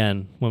about it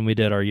again when we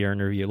did our year in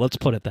review. Let's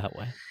put it that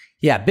way.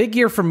 Yeah, big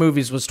year for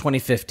movies was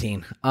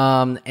 2015.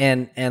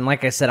 And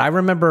like I said, I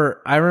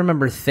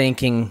remember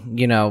thinking,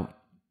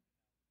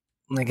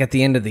 like at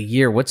the end of the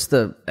year,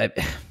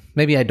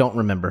 maybe I don't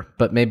remember,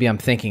 but maybe I'm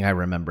thinking I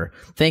remember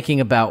thinking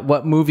about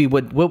what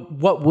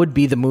would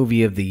be the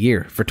movie of the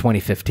year for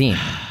 2015.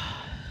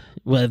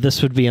 Well,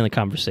 this would be in the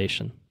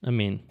conversation. I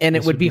mean, and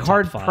it would be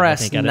hard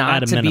pressed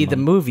not to be the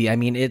minimum. movie. I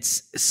mean,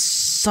 it's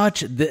such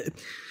the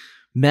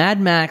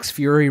Mad Max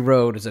Fury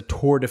Road is a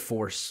tour de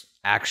force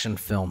action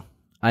film.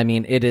 I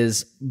mean, it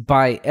is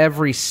by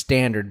every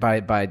standard.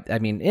 I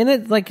mean, and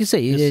it, like you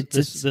say,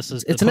 this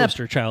is the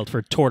poster child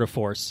for tour de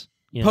force.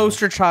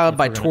 Poster child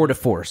by tour de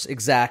force,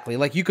 exactly.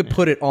 Like you could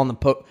put it on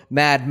the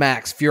Mad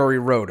Max Fury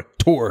Road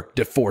tour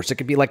de force. It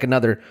could be like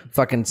another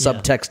fucking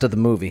subtext of the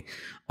movie.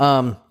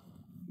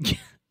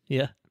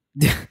 Yeah,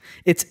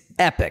 it's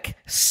epic.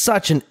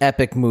 Such an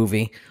epic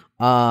movie,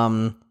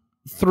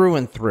 through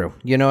and through.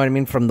 You know what I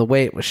mean? From the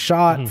way it was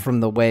shot,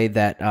 from the way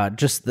that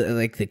just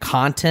the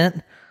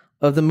content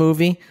of the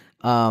movie,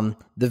 the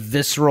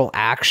visceral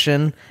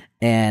action,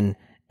 and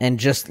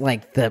just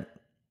like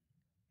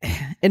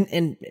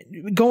and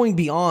going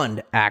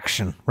beyond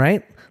action,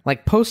 right?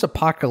 Like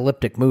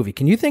post-apocalyptic movie.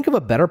 Can you think of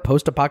a better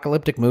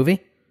post-apocalyptic movie?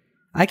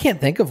 I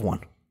can't think of one.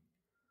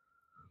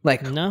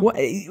 Like, no.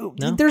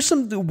 There's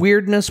some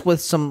weirdness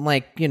with some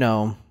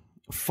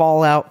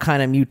Fallout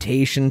kind of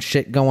mutation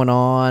shit going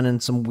on,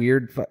 and some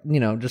weird,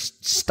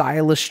 just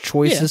stylish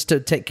choices to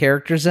take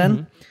characters in.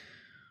 Mm-hmm.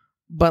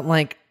 But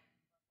like,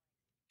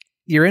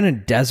 you're in a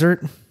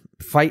desert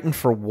fighting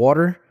for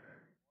water.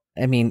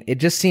 I mean, it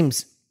just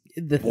seems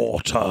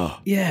water.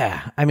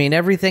 Yeah, I mean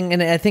everything,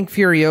 and I think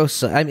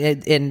Furiosa. I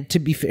mean, and to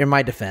be fair, in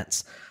my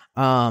defense,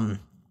 I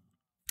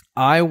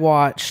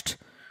watched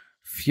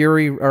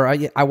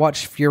I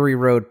watched Fury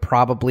Road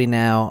probably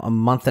now a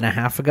month and a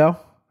half ago,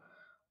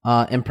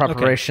 in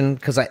preparation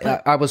because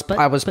I was.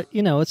 But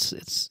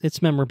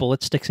it's memorable.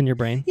 It sticks in your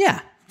brain.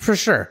 Yeah, for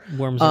sure.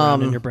 Worms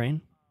around in your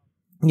brain.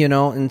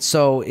 And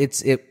so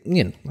it's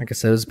like I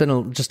said, it's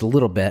been just a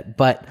little bit,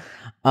 but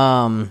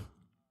the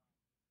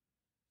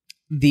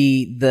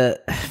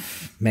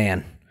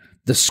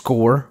The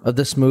score of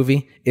this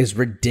movie is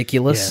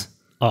ridiculous.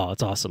 Yeah. Oh,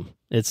 it's awesome.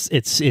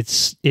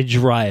 It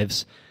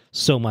drives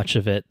so much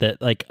of it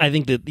that, like, I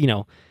think that,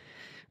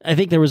 I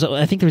think there was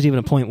even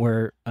a point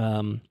where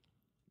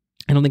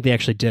I don't think they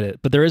actually did it,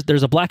 but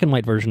there's a black and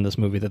white version of this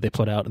movie that they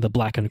put out, the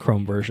black and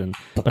chrome version.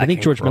 But I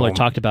think George Miller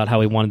talked about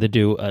how he wanted to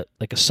do a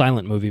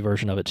silent movie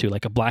version of it too,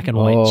 like a black and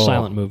white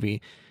silent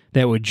movie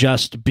that would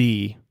just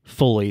be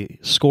fully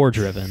score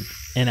driven,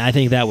 and I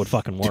think that would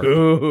fucking work.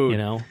 Dude,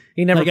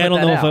 he never. I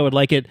don't know if I would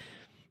like it.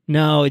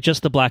 No, it's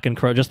just the black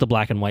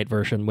and white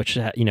version, which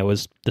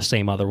is the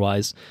same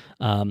otherwise.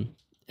 And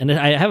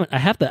I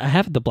have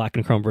the black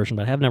and chrome version,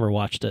 but I have never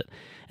watched it.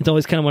 It's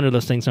always kind of one of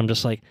those things. I'm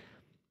just like,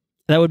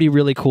 that would be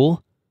really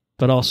cool,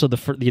 but also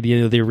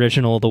the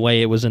original, the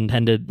way it was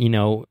intended,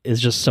 is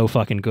just so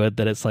fucking good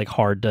that it's like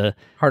hard to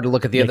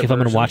look at the other. If I'm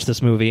going to watch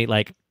this movie,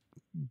 like,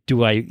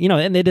 do I,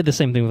 and they did the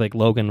same thing with like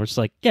Logan, which is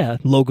like, yeah,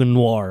 Logan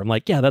Noir. I'm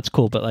like, yeah, that's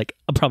cool, but like,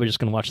 I'm probably just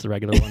going to watch the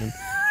regular one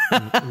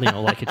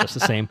and like it just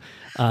the same.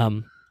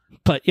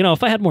 But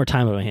if I had more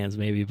time on my hands,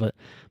 maybe, but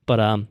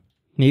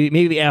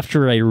maybe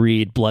after I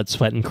read Blood,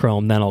 Sweat, and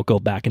Chrome, then I'll go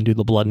back and do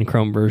the Blood and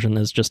Chrome version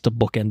as just to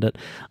bookend it.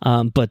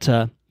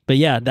 But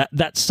yeah,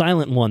 that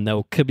silent one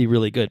though could be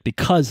really good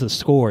because the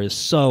score is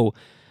so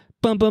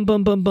bum bum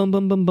bum bum bum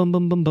bum bum bum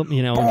bum bum bum.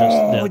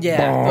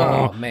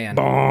 Oh man.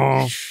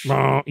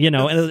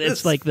 And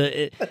it's like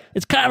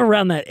it's kind of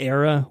around that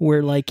era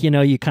where like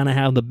you kind of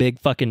have the big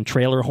fucking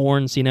trailer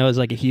horns, is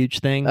like a huge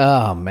thing.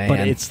 Oh man. But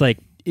it's like,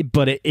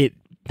 I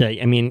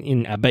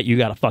bet you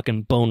got a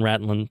fucking bone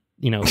rattling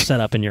set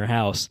up in your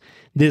house.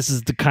 This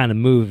is the kind of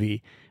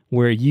movie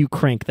where you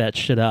crank that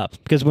shit up.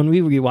 Because when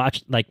we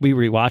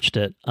rewatched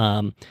it,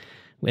 I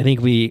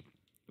think we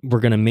were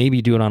going to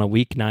maybe do it on a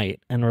weeknight,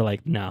 and we're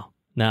like, no,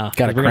 we're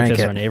going to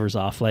piss our neighbors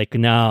off. Like,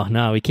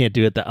 no, we can't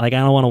do it. Like, I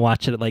don't want to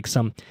watch it at like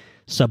some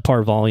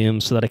subpar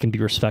volume so that I can be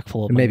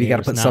respectful of my maybe you got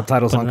to put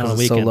subtitles on because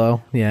it's so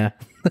low. Yeah.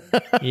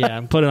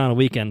 Yeah, put it on a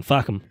weekend.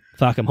 Fuck them.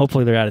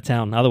 Hopefully they're out of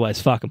town.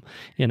 Otherwise, fuck them.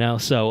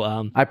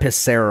 So I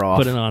pissed Sarah off.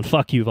 Put it on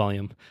fuck you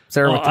volume.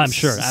 I'm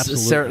sure,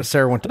 absolutely.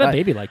 Sarah went to. I bet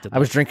baby liked it. I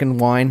was drinking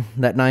wine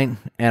that night,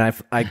 and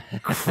I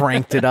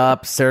cranked it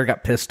up. Sarah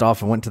got pissed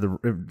off and went to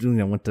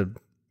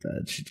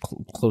she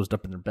closed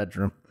up in her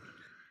bedroom.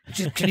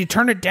 Can you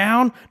turn it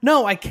down?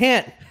 No, I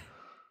can't.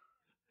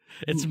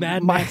 It's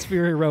Mad Max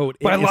Fury Road.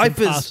 My life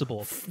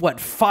impossible. Is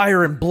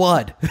fire and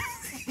blood.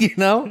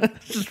 I'm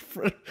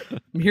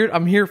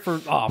here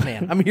for. Oh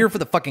man, I'm here for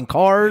the fucking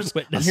cars.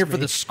 I'm here for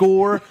the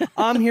score.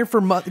 I'm here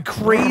for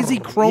crazy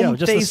chrome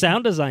just the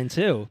sound design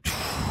too,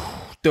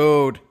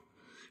 dude.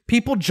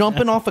 People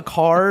jumping off of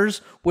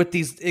cars with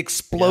these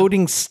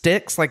exploding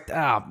sticks, like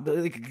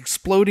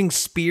exploding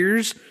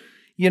spears.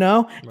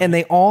 And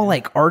they all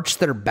like arch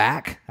their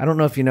back. I don't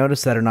know if you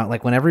noticed that or not.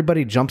 Like when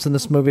everybody jumps in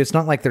this movie, it's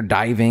not like they're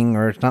diving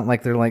or it's not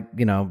like they're like,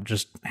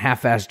 just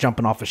half-ass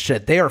jumping off of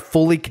shit. They are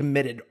fully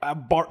committed.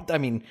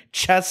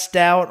 Chest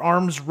out,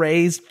 arms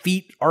raised,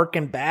 feet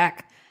arcing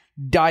back,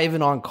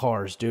 diving on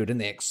cars, dude.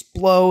 And they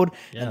explode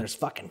and there's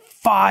fucking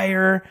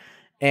fire.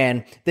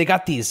 And they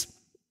have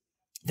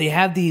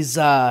these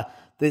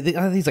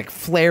like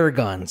flare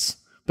guns.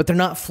 But they're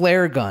not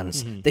flare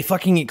guns. Mm-hmm. They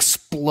fucking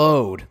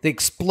explode. They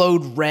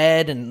explode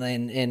red and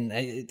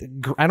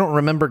I don't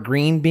remember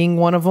green being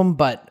one of them,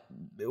 but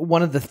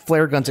one of the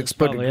flare guns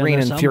exploded green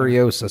and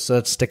Furiosa, so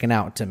it's sticking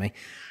out to me.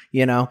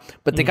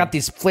 But they got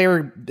these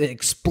flare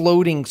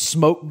exploding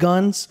smoke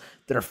guns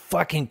that are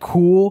fucking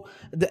cool.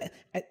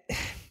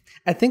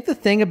 I think the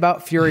thing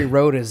about Fury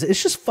Road is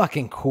it's just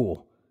fucking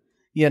cool.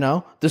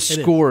 The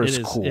score is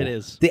cool. It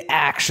is. The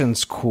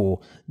action's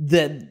cool.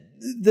 The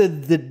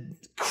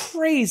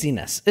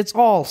craziness. It's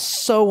all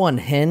so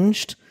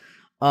unhinged.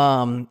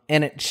 And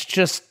it's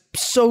just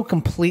so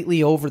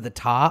completely over the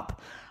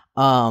top.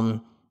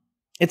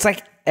 It's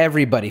like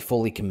everybody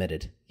fully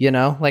committed,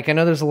 Like I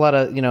know there's a lot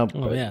of,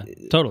 Oh yeah,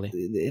 totally.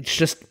 It's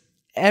just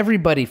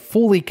everybody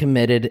fully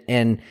committed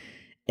and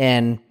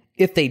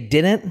if they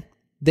didn't,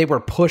 they were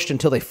pushed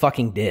until they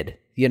fucking did.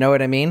 You know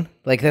what I mean?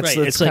 Like that's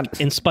right. It's like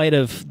in spite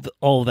of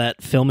all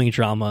that filming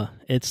drama,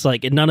 it's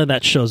like none of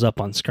that shows up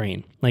on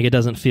screen. Like it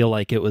doesn't feel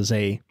like it was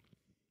a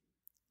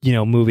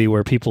movie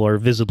where people are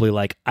visibly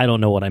like, I don't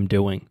know what I'm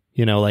doing.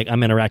 Like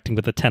I'm interacting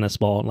with a tennis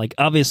ball. Like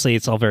obviously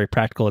it's all very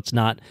practical. It's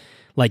not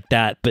like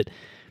that, but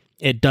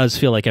it does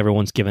feel like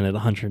everyone's given it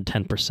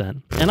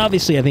 110%. And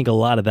obviously I think a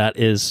lot of that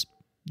is,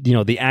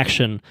 the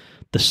action,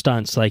 the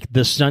stunts, like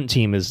the stunt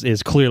team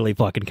is clearly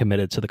fucking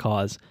committed to the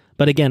cause.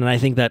 But again, and I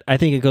think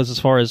it goes as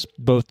far as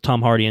both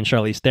Tom Hardy and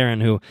Charlize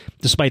Theron, who,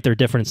 despite their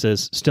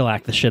differences, still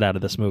act the shit out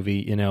of this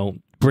movie,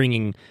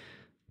 bringing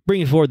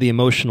forward the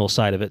emotional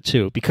side of it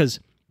too, because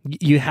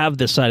you have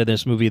this side of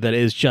this movie that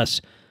is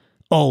just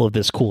all of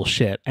this cool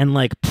shit. And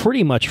like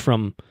pretty much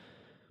from,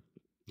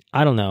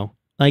 I don't know,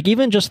 like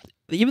even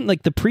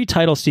like the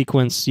pre-title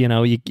sequence,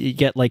 you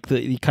get like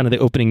the kind of the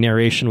opening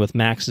narration with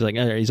Max is like,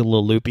 he's a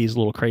little loopy, he's a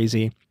little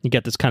crazy. You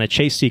get this kind of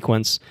chase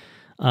sequence,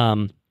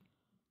 and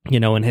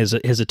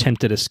his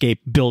attempted escape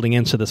building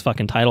into this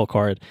fucking title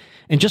card.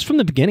 And just from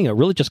the beginning, it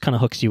really just kind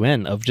of hooks you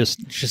in of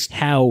just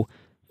how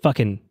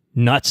fucking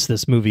nuts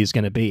this movie is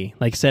going to be.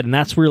 Like I said, and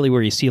that's really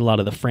where you see a lot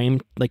of the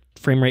frame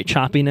rate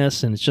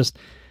choppiness, and it's just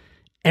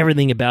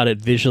everything about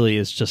it visually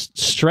is just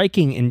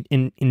striking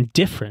and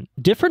different.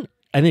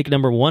 I think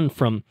number one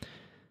from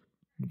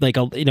like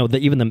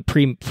even the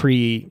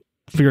pre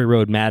Fury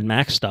Road Mad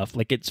Max stuff.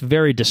 Like it's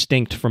very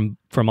distinct from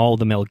all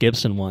the Mel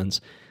Gibson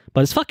ones,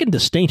 but it's fucking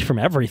distinct from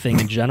everything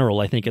in general.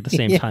 I think at the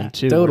same time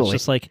too. Totally. It's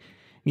just like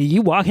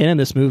you walk in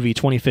this movie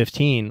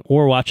 2015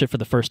 or watch it for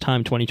the first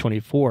time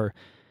 2024.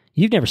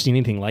 You've never seen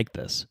anything like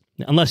this,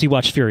 unless you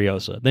watch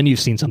Furiosa. Then you've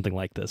seen something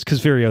like this,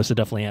 because Furiosa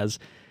definitely has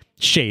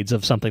shades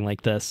of something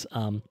like this.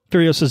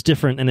 Furiosa is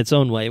different in its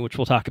own way, which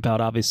we'll talk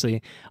about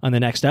obviously on the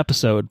next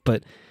episode.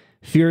 But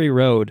Fury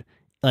Road,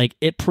 like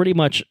it pretty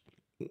much,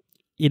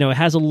 it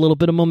has a little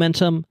bit of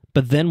momentum,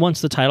 but then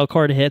once the title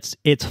card hits,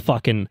 it's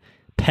fucking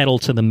pedal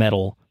to the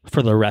metal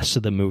for the rest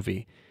of the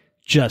movie.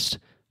 Just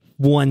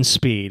one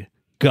speed,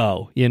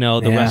 go. The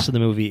rest of the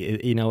movie,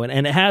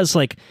 and it has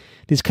like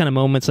these kind of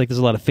moments, like there's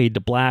a lot of fade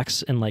to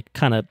blacks and like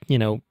kind of,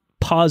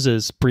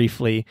 pauses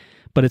briefly,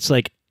 but it's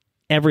like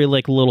every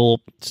like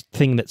little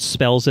thing that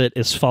spells it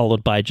is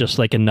followed by just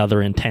like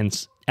another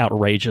intense,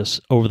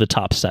 outrageous, over the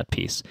top set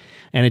piece.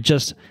 And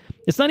it's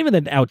not even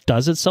that it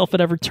outdoes itself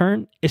at every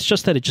turn. It's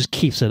just that it just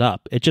keeps it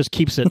up. It just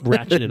keeps it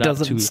ratcheted it up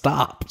doesn't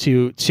stop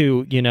to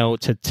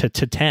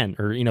 10,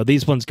 or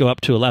these ones go up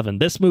to 11.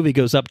 This movie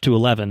goes up to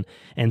 11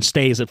 and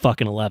stays at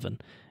fucking 11.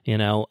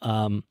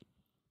 And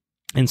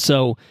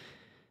so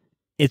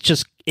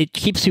it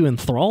keeps you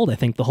enthralled, I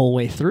think, the whole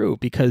way through,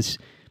 because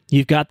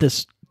you've got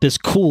this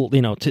cool,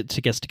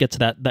 to get to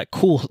that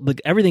cool,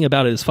 like everything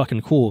about it is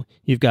fucking cool.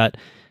 You've got,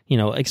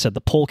 like I said,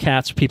 the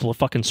polecats, people are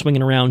fucking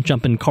swinging around,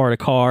 jumping car to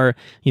car.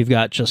 You've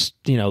got just,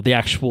 the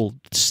actual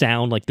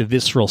sound, like the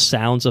visceral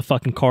sounds of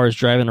fucking cars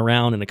driving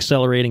around and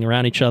accelerating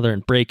around each other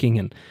and braking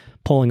and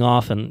pulling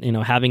off and,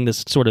 having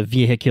this sort of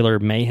vehicular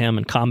mayhem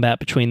and combat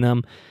between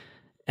them.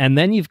 And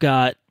then you've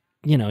got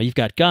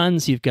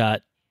guns, you've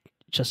got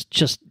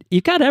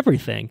you've got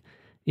everything,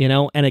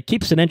 and it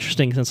keeps it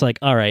interesting, since like,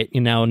 all right,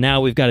 now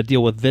we've got to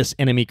deal with this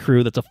enemy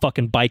crew that's a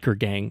fucking biker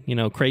gang,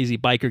 crazy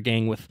biker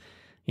gang with,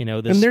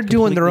 this, and they're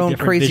doing their own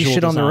crazy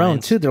shit on their own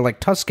too. They're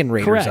like Tusken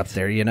Raiders. Correct. Up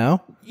there,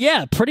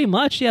 Yeah, pretty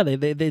much. Yeah,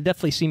 they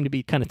definitely seem to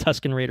be kind of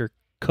Tusken Raider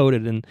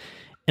coded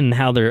in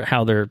how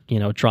they're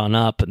drawn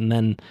up, and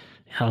then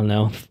I don't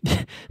know.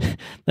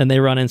 Then they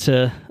run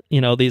into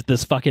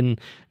this fucking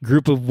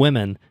group of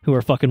women who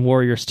are fucking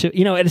warriors too.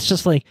 And it's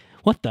just like,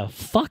 what the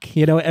fuck?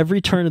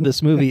 Every turn of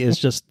this movie is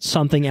just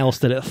something else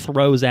that it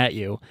throws at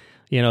you.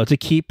 To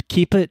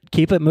keep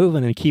it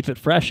moving and keep it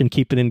fresh and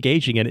keep it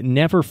engaging, and it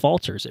never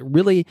falters. It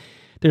really,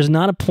 there's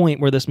not a point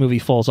where this movie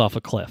falls off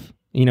a cliff.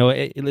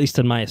 At least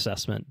in my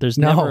assessment, there's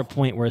never a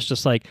point where it's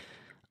just like,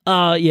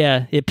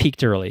 yeah, it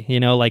peaked early.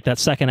 Like that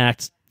second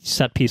act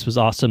set piece was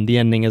awesome. The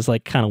ending is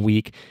like kind of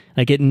weak.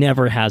 Like it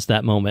never has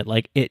that moment.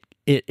 Like it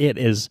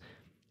is.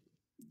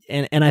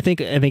 And I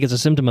think it's a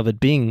symptom of it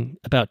being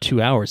about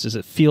 2 hours. Is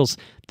it feels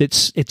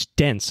it's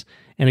dense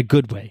in a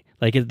good way.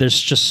 Like there's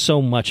just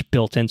so much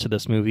built into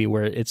this movie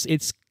where it's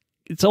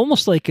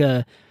almost like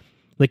a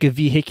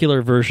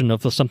vehicular version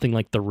of something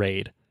like The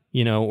Raid,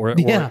 or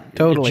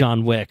totally.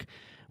 John Wick,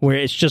 where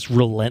it's just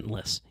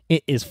relentless.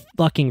 It is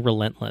fucking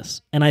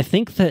relentless. And I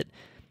think that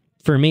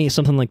for me,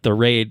 something like The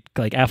Raid,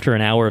 like after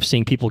an hour of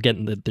seeing people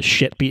getting the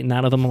shit beaten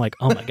out of them, I'm like,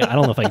 oh my God, I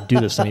don't know if I can do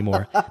this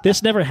anymore.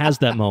 This never has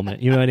that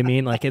moment. You know what I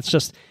mean? Like it's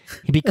just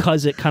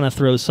because it kind of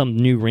throws some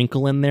new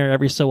wrinkle in there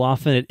every so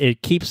often.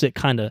 It keeps it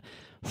kind of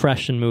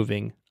fresh and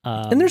moving.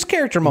 And there's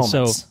character moments.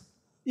 So,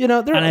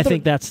 I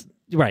think that's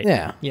right.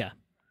 Yeah. Yeah.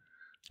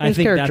 There's I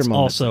think that's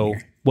also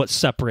what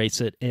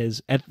separates it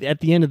is at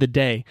the end of the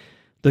day,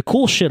 the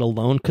cool shit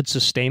alone could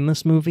sustain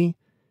this movie,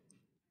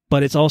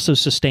 but it's also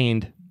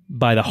sustained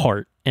by the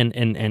heart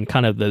and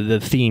kind of the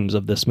themes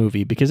of this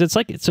movie, because it's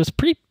a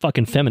pretty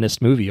fucking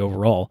feminist movie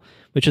overall,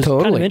 which is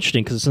kind of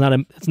interesting, because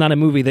it's not a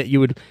movie that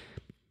you would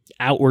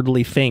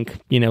outwardly think,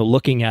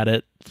 looking at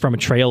it from a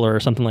trailer or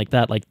something like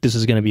that, like this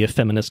is going to be a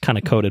feminist kind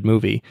of coded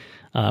movie,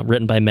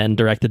 written by men,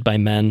 directed by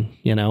men,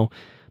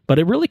 but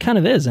it really kind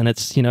of is. And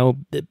it's,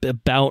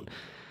 about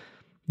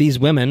these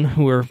women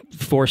who are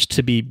forced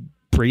to be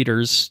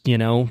breeders,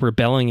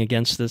 rebelling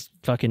against this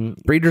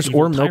fucking breeders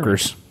or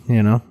milkers,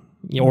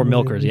 or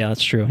milkers. Yeah,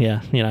 that's true.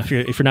 Yeah. If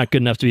you're not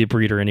good enough to be a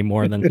breeder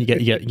anymore, then you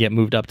get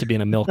moved up to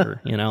being a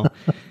milker,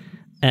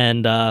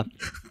 and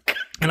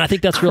I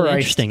think that's really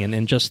interesting.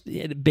 And just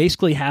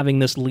basically having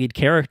this lead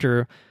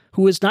character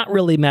who is not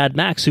really Mad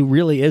Max, who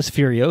really is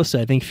Furiosa.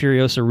 I think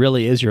Furiosa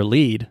really is your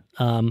lead.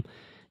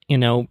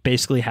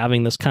 Basically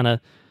having this kind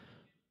of,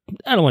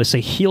 I don't want to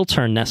say heel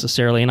turn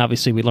necessarily, and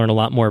obviously we learn a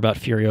lot more about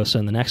Furiosa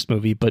in the next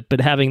movie, but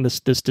having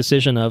this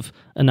decision of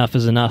enough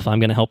is enough,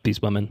 I'm going to help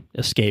these women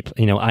escape.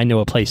 I know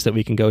a place that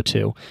we can go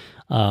to,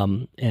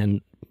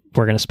 and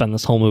we're going to spend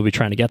this whole movie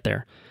trying to get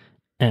there.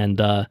 And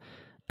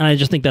I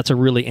just think that's a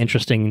really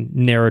interesting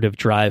narrative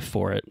drive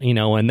for it,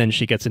 and then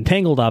she gets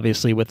entangled,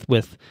 obviously,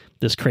 with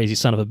this crazy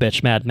son of a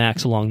bitch, Mad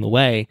Max, along the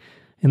way,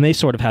 and they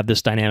sort of have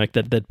this dynamic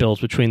that builds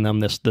between them,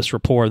 this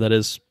rapport that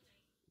is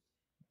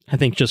I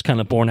think just kind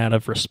of born out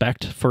of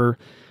respect for,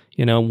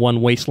 one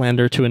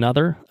wastelander to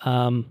another.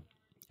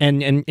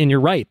 And you're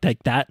right,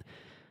 like that,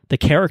 the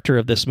character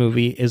of this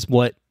movie is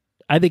what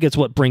I think it's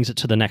what brings it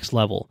to the next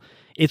level.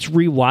 It's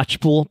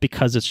rewatchable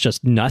because it's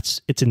just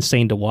nuts. It's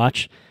insane to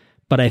watch,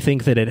 but I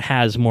think that it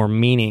has more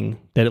meaning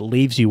that it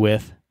leaves you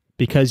with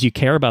because you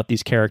care about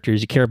these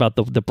characters. You care about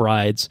the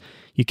brides.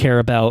 You care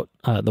about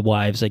the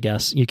wives, I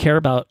guess. You care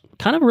about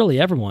kind of really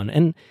everyone,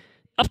 and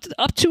up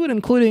to and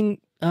including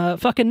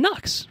fucking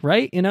Nux,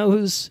 right?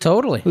 Who's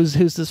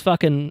this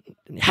fucking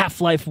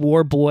Half-Life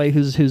war boy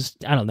who's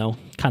I don't know,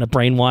 kind of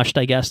brainwashed,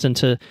 I guess,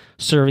 into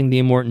serving the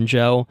Immortan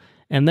Joe,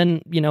 and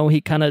then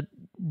he kind of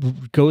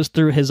goes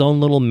through his own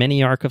little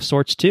mini arc of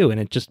sorts too, and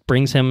it just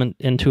brings him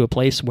into a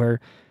place where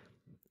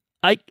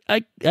I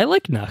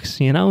like Nux.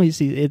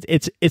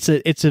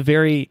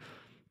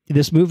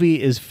 This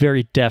movie is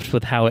very deft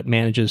with how it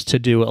manages to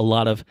do a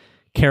lot of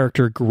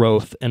character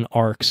growth and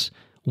arcs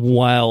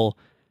while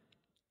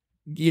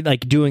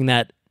doing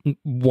that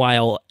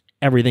while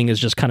everything is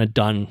just kind of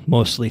done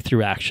mostly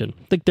through action.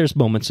 I think there's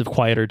moments of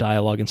quieter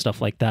dialogue and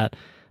stuff like that,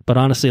 but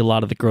honestly a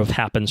lot of the growth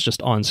happens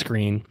just on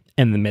screen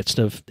in the midst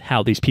of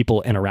how these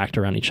people interact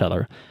around each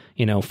other.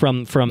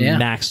 From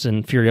Max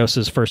and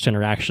Furiosa's first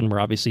interaction, where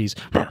obviously he's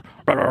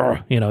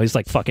he's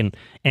like fucking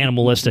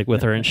animalistic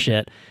with her and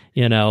shit,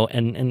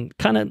 and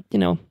kind of,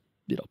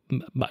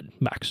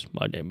 Max,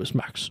 my name is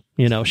Max,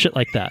 shit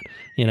like that.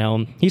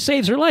 He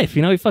saves her life,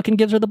 he fucking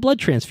gives her the blood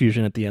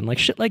transfusion at the end, like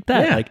shit like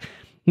that. Yeah. Like,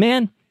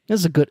 man, this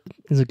is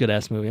a good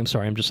ass movie. I'm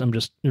sorry, you're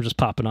just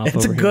popping off.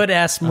 It's over a good here.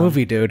 ass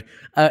movie, dude.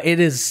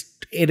 It is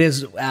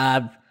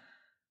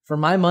for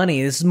my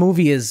money, this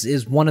movie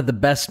is one of the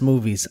best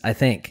movies, I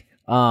think.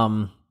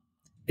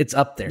 It's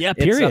up there. Yeah,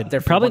 period. It's up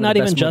there. Probably not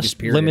even just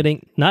movies,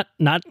 limiting, not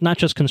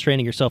just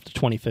constraining yourself to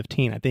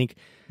 2015. I think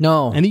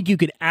you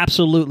could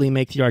absolutely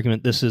make the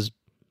argument this is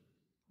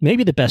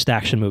maybe the best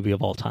action movie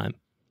of all time.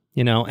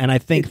 And I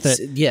think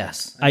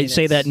yes, I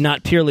say that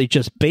not purely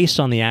just based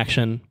on the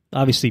action,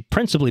 obviously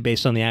principally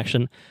based on the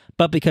action,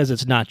 but because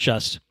it's not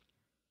just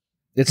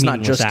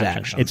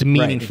action. It's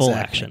meaningful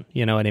action.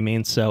 You know what I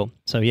mean? So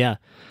yeah,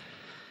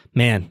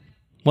 man,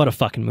 what a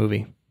fucking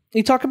movie.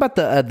 You talk about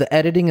the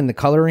editing and the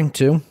coloring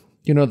too.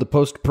 The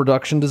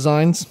post-production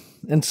designs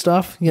and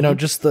stuff.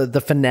 Just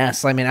the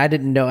finesse. I mean, I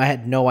didn't know. I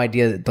had no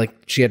idea that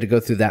she had to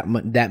go through that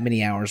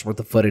many hours worth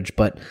of footage,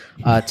 but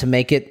to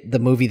make it the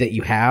movie that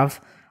you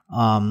have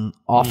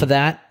off of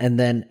that, and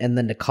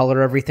then to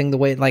color everything the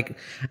way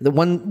the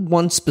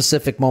one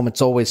specific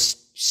moment's always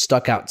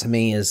stuck out to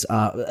me is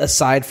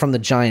aside from the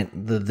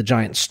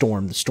giant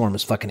storm. The storm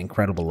is fucking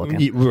incredible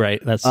looking.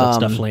 Right, that's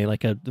definitely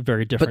like a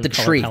very different. But the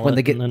tree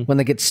when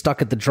they get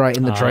stuck at the dry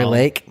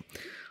lake.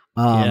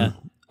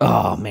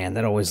 Oh man,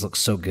 that always looks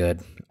so good.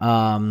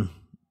 The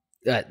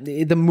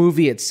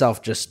movie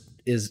itself just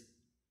is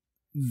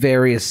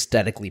very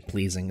aesthetically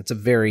pleasing. It's a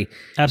very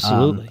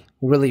absolutely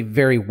really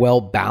very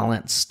well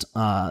balanced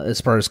as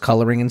far as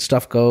coloring and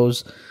stuff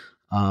goes.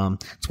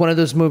 It's one of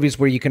those movies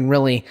where you can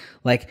really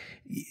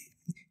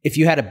if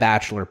you had a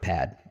bachelor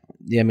pad.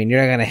 I mean, you're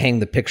not going to hang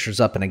the pictures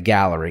up in a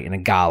gallery in a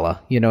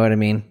gala. You know what I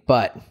mean?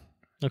 But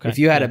okay. If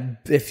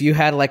you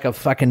had like a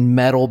fucking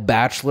metal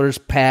bachelor's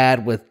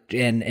pad with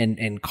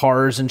and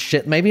cars and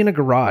shit, maybe in a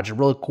garage, a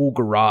really cool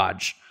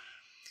garage,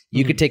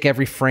 you could take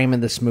every frame in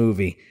this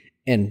movie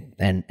and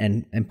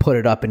put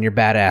it up in your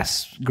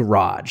badass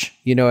garage.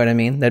 You know what I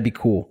mean? That'd be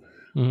cool.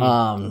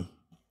 Mm-hmm.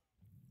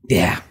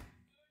 Yeah.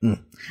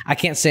 I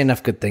can't say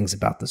enough good things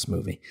about this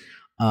movie.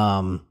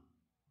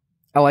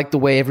 I like the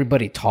way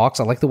everybody talks.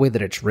 I like the way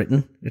that it's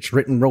written. It's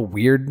written real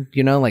weird,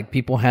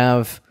 people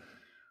have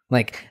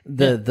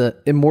the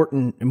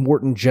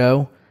Immortan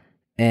Joe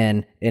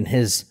and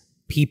his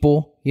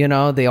people,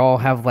 they all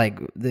have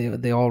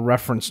they all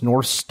reference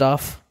Norse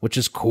stuff, which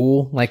is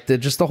cool.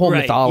 Just the whole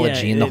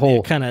mythology and the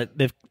whole kind of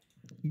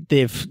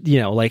they've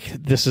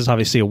this is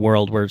obviously a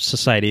world where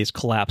society has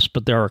collapsed,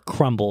 but there are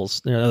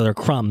crumbs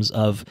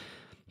of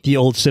the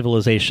old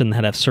civilization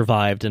that have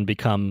survived and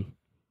become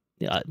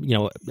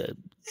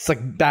it's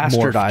like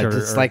bastardized.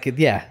 It's right.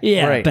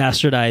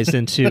 Bastardized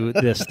into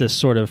this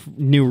sort of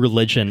new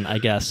religion, I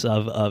guess,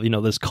 of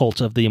this cult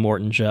of the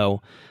Immortan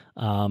Joe.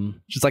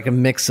 Just like a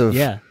mix of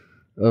and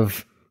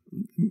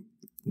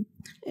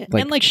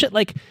shit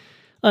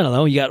I don't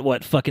know. You got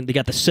you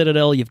got the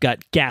Citadel. You've got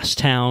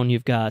Gastown.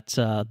 You've got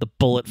the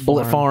Bullet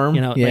Farm.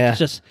 It's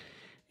just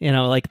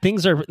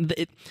things are.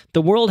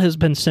 The world has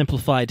been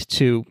simplified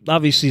to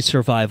obviously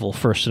survival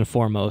first and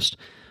foremost.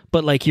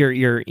 But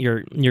your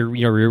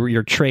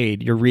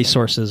trade, your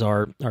resources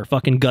are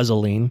fucking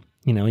guzzling.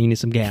 You need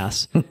some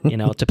gas,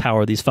 to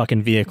power these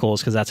fucking vehicles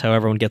because that's how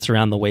everyone gets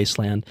around the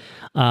wasteland.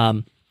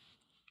 And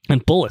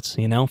bullets,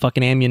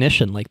 fucking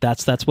ammunition.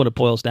 That's what it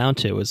boils down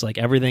to. Is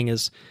everything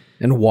is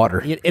and water.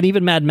 And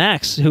even Mad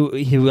Max,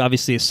 who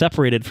obviously is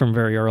separated from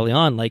very early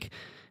on.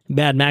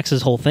 Mad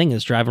Max's whole thing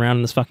is driving around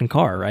in this fucking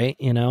car, right?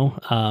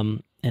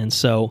 And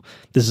so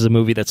this is a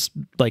movie that's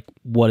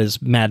what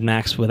is Mad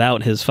Max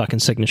without his fucking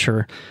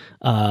signature,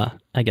 I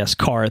guess,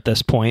 car at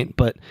this point.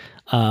 But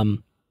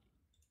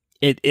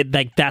it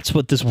like that's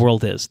what this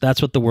world is.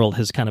 That's what the world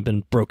has kind of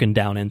been broken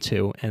down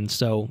into, and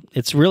so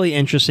it's really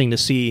interesting to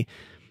see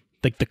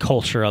like the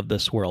culture of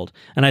this world.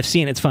 And I've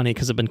seen, it's funny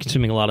because I've been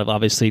consuming a lot of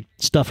obviously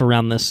stuff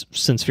around this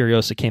since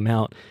Furiosa came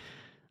out.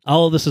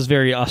 All of this is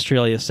very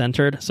Australia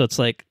centered, so it's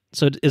like,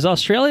 so is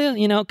Australia,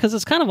 because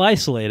it's kind of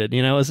isolated,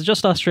 is it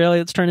just Australia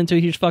that's turned into a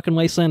huge fucking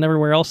wasteland?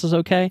 Everywhere else is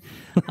okay.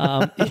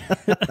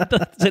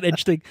 That's an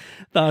interesting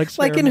thought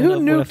experiment. Like, and who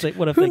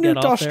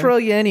nuked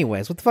Australia there?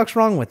 Anyways? What the fuck's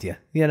wrong with you?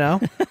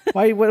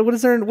 Why? What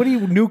is there? What are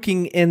you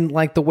nuking in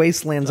like the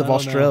wastelands of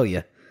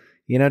Australia?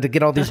 To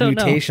get all these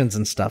mutations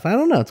and stuff. I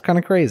don't know. It's kind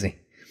of crazy.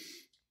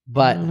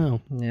 But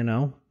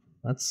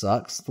that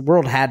sucks. The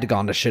world had to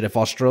go to shit. If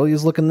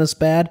Australia's looking this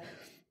bad,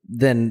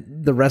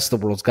 then the rest of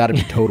the world's got to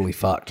be totally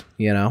fucked,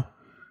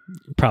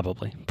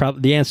 Probably.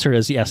 The answer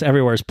is yes.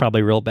 Everywhere is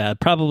probably real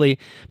bad. Probably,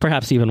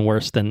 perhaps even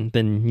worse than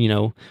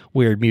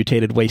weird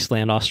mutated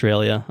wasteland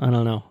Australia. I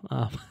don't know.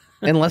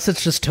 Unless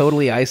it's just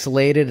totally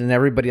isolated and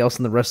everybody else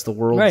in the rest of the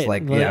world's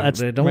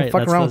don't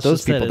fuck around with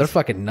those people. They're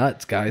fucking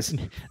nuts, guys.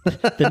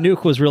 The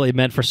nuke was really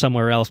meant for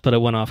somewhere else, but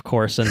it went off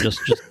course and just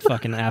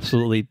fucking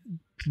absolutely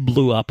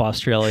blew up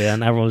Australia.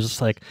 And everyone was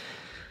just like,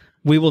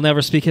 we will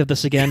never speak of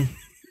this again.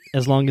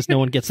 As long as no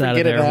one gets out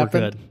of there, we're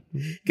good.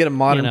 Get a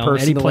modern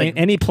person.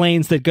 Any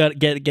planes that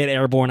get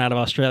airborne out of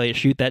Australia,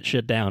 shoot that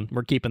shit down.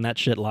 We're keeping that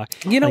shit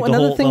locked.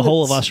 Another thing, the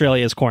whole of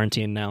Australia is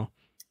quarantined now.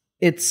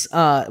 It's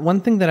one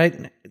thing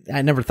that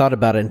I never thought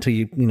about it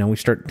until we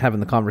start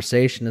having the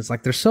conversation. It's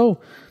like they're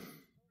so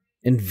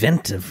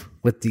inventive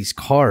with these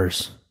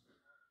cars.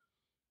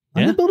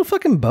 Why don't they build a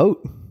fucking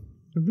boat?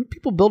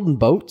 People building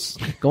boats,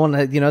 going.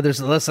 There's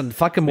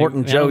fucking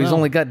Morton Joe. He's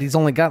only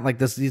got like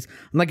this. I'm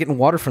not getting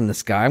water from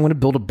this guy. I'm going to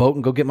build a boat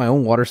and go get my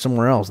own water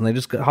somewhere else. And they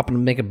just hop in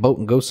and make a boat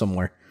and go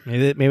somewhere.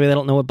 Maybe they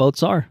don't know what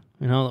boats are.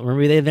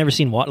 Maybe they've never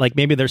seen water. Like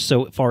maybe they're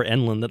so far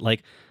inland that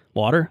like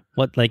water.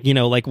 What they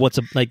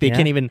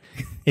can't even.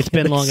 It's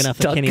been long enough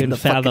they can't even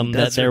fathom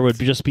that there would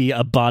just be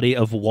a body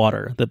of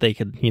water that they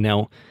could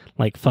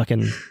like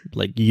fucking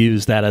like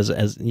use that as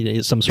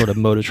some sort of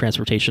mode of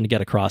transportation to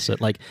get across it.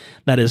 Like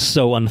that is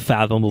so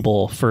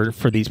unfathomable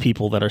for these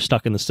people that are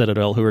stuck in the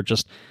Citadel who are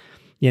just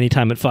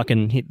anytime it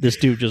fucking this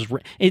dude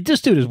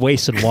is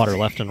wasting water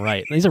left and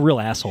right. He's a real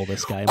asshole,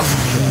 this guy.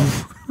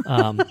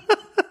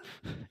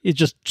 It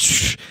just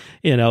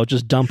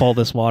just dump all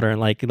this water and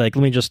like let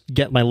me just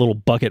get my little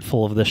bucket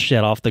full of this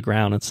shit off the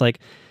ground. It's like,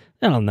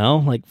 I don't know,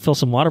 like fill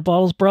some water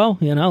bottles, bro.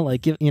 I mean,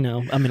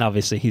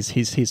 obviously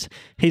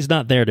he's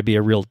not there to be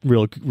a real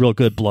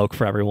good bloke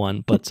for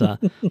everyone, but I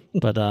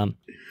don't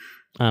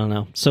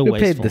know. So who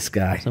wasteful. Paid this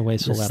guy? So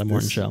wasteful out of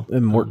Morton Joe.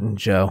 Morton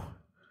Joe.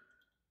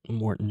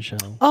 Morton Joe.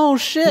 Oh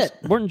shit!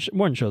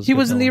 Morton Joe's. He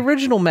was in the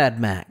original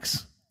Mad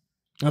Max.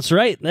 That's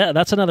right. Yeah,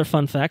 that's another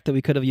fun fact that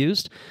we could have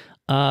used.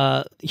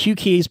 Hugh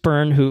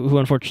Keays-Byrne, who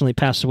unfortunately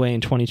passed away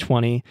in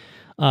 2020.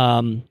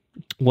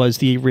 Was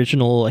the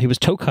original. He was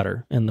Toe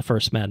Cutter in the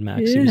first Mad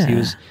Max. Yeah. He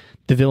was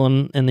the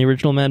villain in the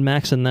original Mad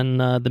Max, and then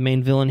the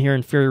main villain here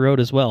in Fury Road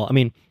as well. I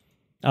mean,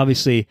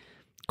 obviously,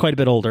 quite a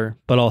bit older,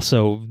 but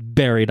also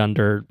buried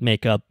under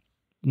makeup,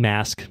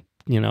 mask,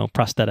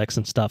 prosthetics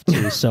and stuff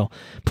too. So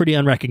pretty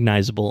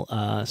unrecognizable.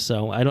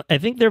 So I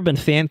think there have been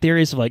fan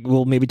theories of like,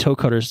 well, maybe Toe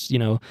Cutter's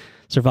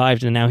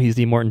survived, and now he's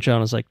the Morton Joe. I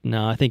was like,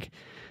 no, I think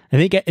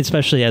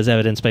especially as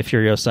evidenced by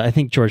Furiosa, I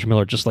think George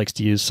Miller just likes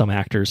to use some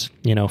actors,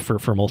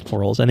 for multiple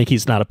roles. I think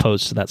he's not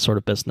opposed to that sort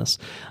of business.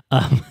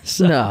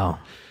 No.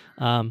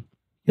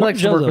 He likes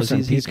to work with some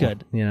people, he's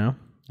good.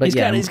 But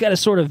he's got a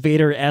sort of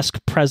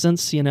Vader-esque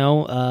presence,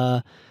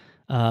 the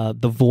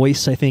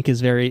voice, I think,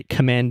 is very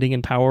commanding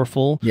and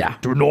powerful. Yeah.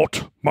 Do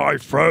not, my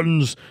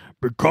friends,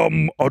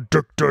 become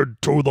addicted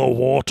to the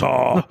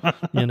water.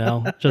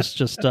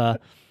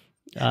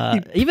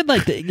 Even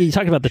like you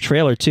talked about the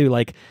trailer too,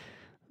 like,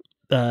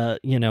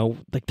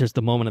 like there's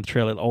the moment in the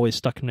trailer that always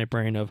stuck in my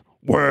brain of,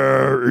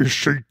 where is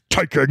she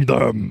taking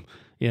them?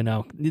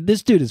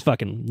 This dude is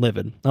fucking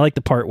livid. I like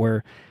the part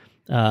where,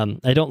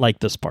 I don't like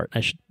this part.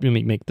 Let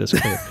me make this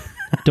clear.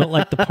 Don't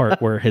like the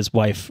part where his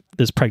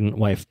pregnant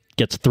wife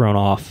gets thrown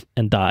off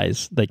and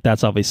dies. Like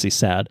that's obviously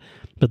sad.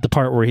 But the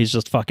part where he's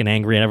just fucking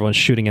angry and everyone's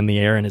shooting in the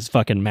air and his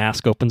fucking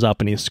mask opens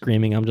up and he's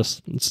screaming,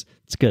 it's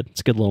good.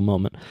 It's a good little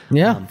moment.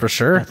 Yeah, for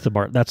sure.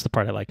 That's the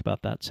part I liked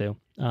about that too.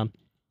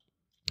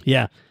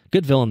 Yeah.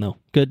 Good villain though.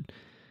 Good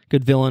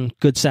villain.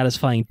 Good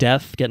satisfying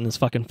death. Getting his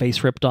fucking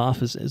face ripped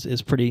off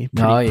is pretty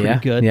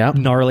good. Yeah.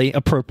 Gnarly,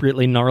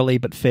 appropriately gnarly,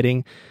 but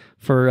fitting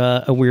for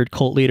a weird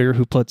cult leader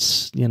who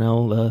puts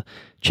the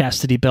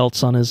chastity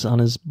belts on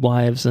his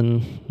wives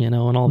and and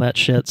all that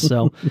shit.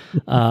 So,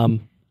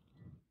 and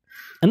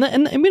we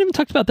haven't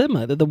talked about them.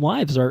 The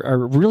wives are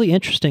really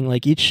interesting.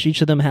 Like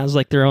each of them has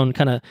like their own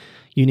kind of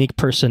unique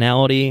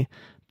personality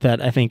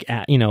that I think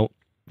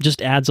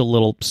just adds a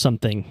little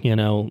something,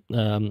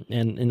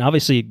 and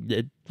obviously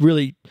it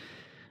really,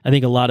 I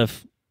think a lot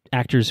of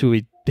actors who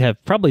we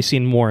have probably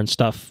seen more and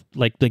stuff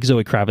like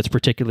Zoe Kravitz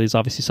particularly is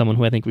obviously someone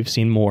who I think we've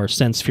seen more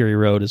since Fury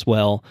Road as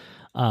well.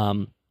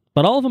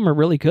 But all of them are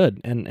really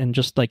good and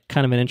just like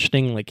kind of an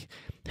interesting, like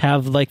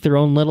have like their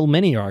own little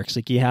mini arcs.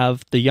 Like you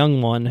have the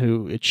young one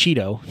who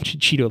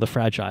Cheeto the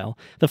Fragile.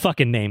 The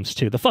fucking names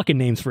too. The fucking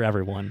names for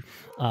everyone.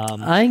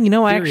 I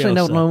actually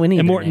don't know any.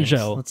 And Morton names.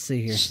 Joe. Let's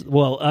see here.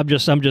 Well, I'm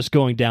just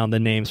going down the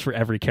names for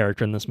every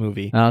character in this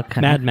movie.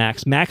 Okay. Mad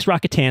Max, Max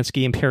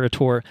Rockatansky,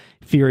 Imperator,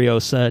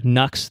 Furiosa,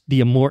 Nux,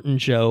 the Immortan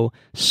Joe,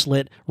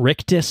 Slit,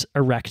 Rictus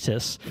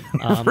Erectus.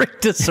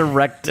 Rictus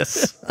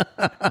Erectus.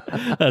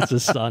 That's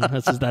his son.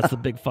 That's the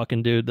big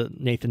fucking dude. The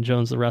Nathan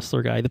Jones, the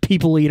wrestler guy. The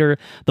People Eater,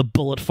 the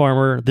Bullet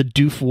Farmer, the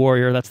Doof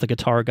Warrior. That's the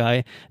guitar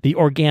guy. The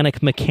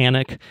Organic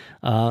Mechanic,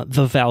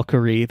 the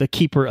Valkyrie, the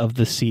Keeper of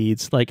the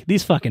Seeds. Like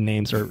these fucking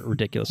names are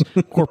ridiculous.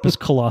 Corpus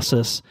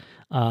Colossus.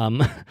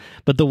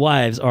 But the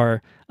wives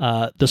are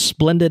the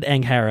Splendid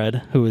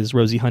Angharad, who is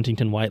Rosie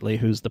Huntington Whiteley,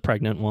 who's the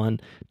pregnant one.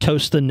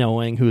 Toast the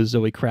Knowing, who is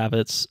Zoe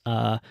Kravitz.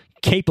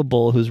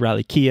 Capable, who's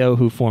Riley Keough,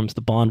 who forms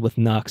the bond with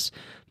Nux.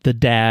 The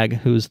Dag,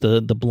 who's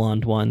the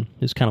blonde one,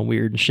 who's kind of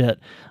weird and shit.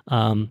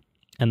 And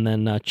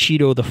then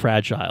Cheeto the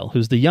Fragile,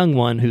 who's the young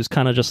one, who's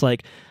kind of just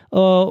like,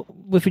 oh,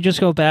 if we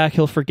just go back,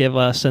 he'll forgive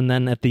us. And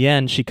then at the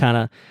end, she kind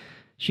of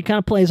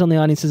plays on the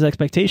audience's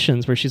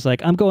expectations, where she's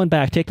like, I'm going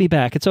back, take me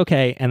back, it's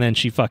okay. And then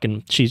she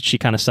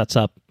kind of sets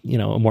up,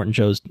 Morton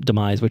Joe's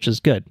demise, which is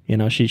good.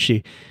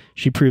 She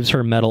proves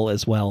her mettle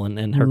as well,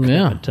 and her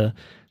commitment to,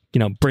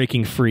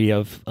 breaking free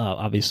of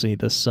obviously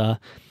this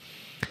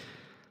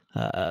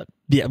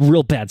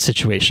real bad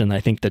situation. I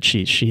think that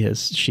she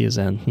is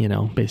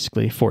in,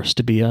 basically forced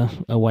to be a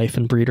wife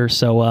and breeder.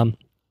 So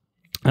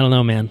I don't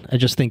know, man. I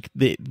just think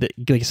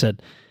like I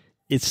said,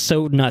 it's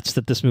so nuts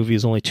that this movie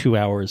is only 2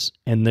 hours,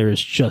 and there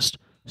is just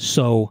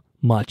so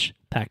much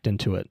packed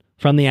into it,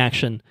 from the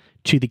action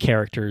to the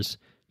characters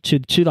to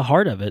the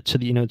heart of it, to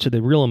the to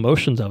the real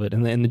emotions of it,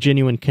 and the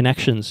genuine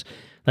connections.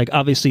 Like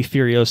obviously,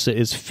 Furiosa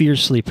is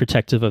fiercely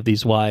protective of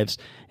these wives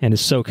and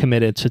is so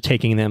committed to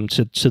taking them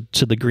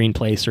to the green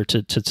place or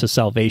to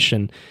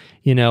salvation,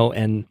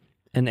 and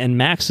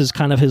Max is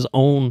kind of his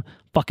own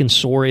fucking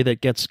story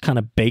that gets kind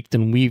of baked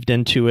and weaved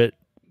into it,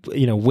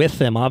 with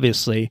them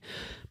obviously.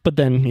 But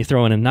then you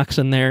throw in a Nux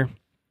in there.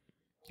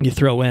 You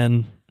throw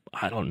in,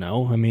 I don't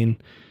know. I mean,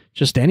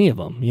 just any of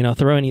them.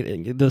 Throw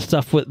any the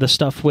stuff with the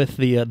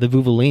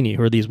Vuvolini,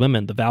 who are these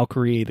women, the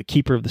Valkyrie, the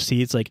Keeper of the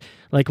Seeds, like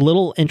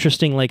little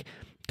interesting like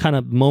kind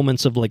of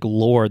moments of like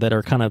lore that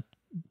are kind of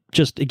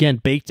just again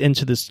baked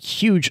into this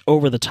huge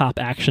over the top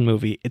action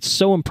movie. It's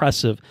so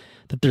impressive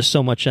that there's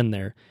so much in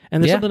there,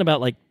 and there's something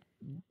about like,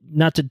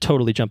 not to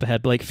totally jump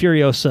ahead, but like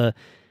Furiosa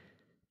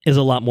is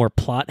a lot more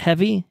plot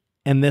heavy.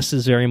 And this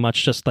is very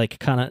much just like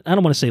kind of, I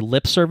don't want to say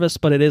lip service,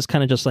 but it is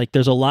kind of just like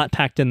there's a lot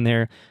packed in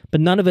there,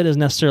 but none of it is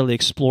necessarily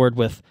explored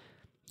with,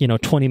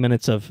 20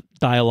 minutes of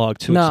dialogue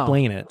to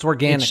explain it. It's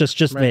organic. It's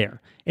just right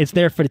there. It's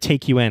there to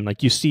take you in.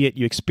 Like you see it,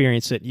 you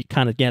experience it, you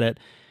kind of get it,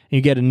 and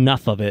you get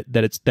enough of it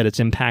that it's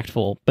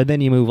impactful. But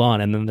then you move on,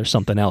 and then there's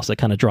something else that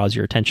kind of draws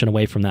your attention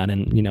away from that,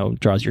 and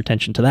draws your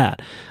attention to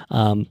that.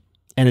 And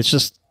it's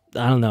just,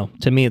 I don't know.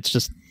 To me, it's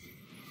just.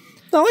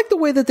 I like the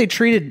way that they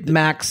treated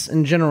Max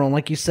in general.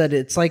 Like you said,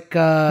 it's like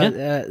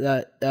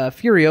Furiosa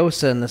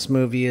in this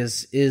movie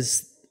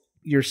is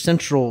your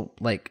central,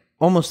 like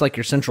almost like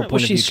your central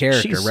point of view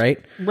character, right?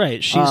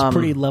 Right. She's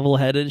pretty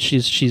level-headed.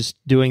 She's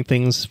doing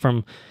things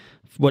from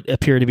what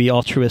appear to be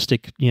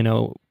altruistic,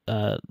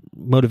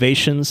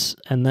 motivations,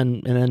 and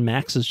then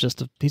Max is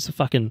just he's a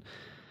fucking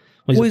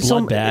he's a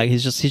blood bag.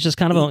 He's just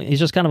kind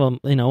of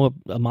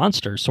a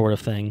monster sort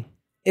of thing.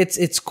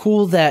 It's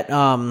cool that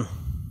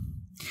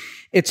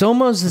it's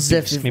almost as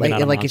if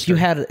like if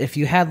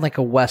you had like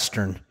a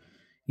Western,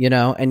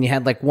 and you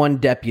had like one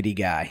deputy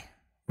guy,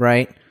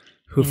 right,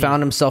 who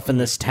found himself in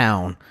this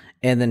town,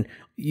 and then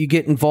you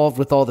get involved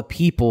with all the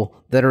people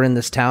that are in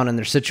this town and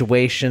their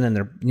situation and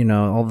their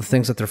all the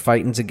things that they're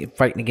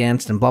fighting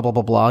against and blah blah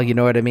blah blah. You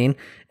know what I mean?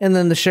 And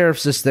then the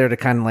sheriff's just there to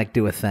kind of like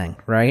do a thing,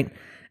 right?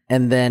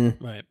 And then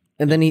right.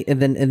 And then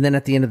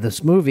at the end of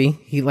this movie,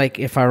 he like,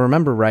 if I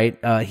remember right,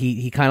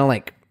 he kind of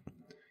like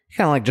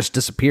just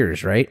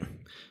disappears, right?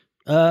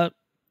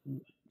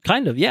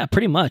 Kind of, yeah,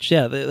 pretty much,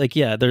 yeah.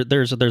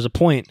 There's a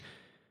point,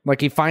 like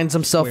he finds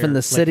himself in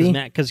the city,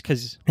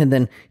 because and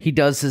then he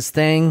does his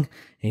thing.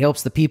 He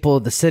helps the people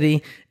of the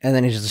city, and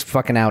then he's just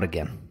fucking out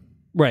again.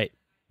 Right.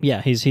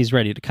 Yeah, he's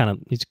ready to kind of.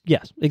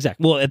 Yes,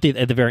 exactly. Well, at the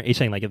very, you're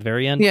saying like at the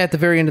very end. Yeah, at the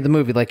very end of the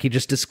movie, like he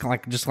just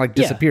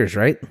disappears,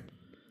 right?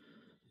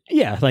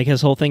 Yeah, like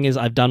his whole thing is,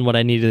 I've done what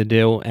I needed to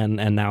do, and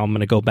now I'm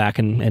going to go back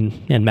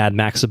and Mad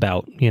Max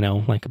about,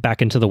 like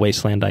back into the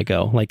wasteland I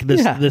go. Like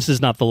this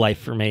is not the life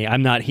for me.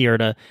 I'm not here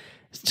to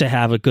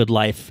have a good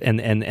life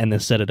and the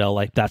Citadel.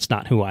 Like that's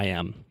not who I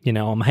am.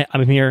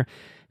 I'm here,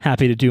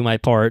 happy to do my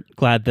part.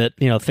 Glad that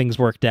things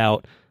worked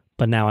out.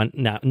 But now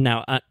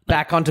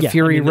back onto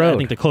Fury Road. I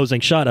think the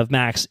closing shot of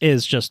Max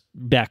is just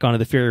back onto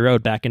the Fury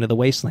Road, back into the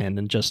wasteland,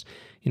 and just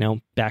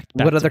back.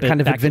 What other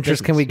kind of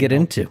adventures can we get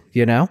into?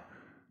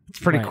 It's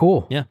pretty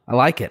cool. Yeah, I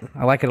like it.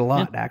 I like it a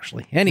lot,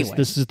 actually. Anyway,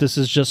 this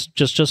is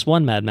just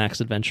one Mad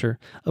Max adventure.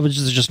 Which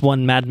is just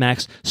one Mad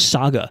Max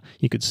saga,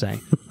 you could say,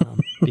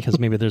 because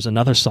maybe there's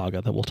another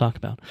saga that we'll talk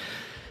about.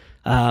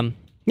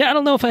 Yeah, I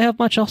don't know if I have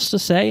much else to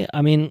say.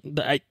 I mean,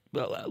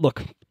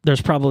 look,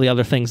 there's probably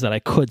other things that I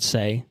could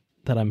say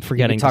that I'm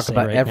forgetting to talk say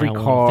about right every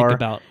now. car. Think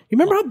about, you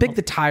remember how big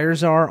the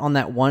tires are on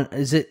that one?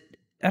 Is it?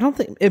 I don't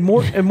think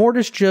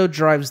Immortus Joe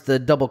drives the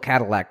double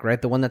Cadillac,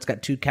 right? The one that's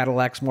got two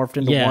Cadillacs morphed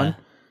into one.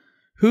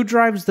 Who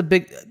drives the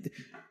big?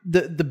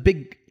 The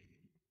big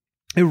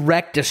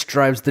Erectus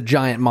drives the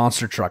giant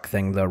monster truck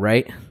thing, though,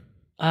 right?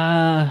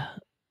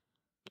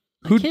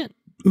 Who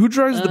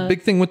drives the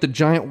big thing with the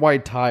giant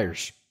wide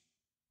tires?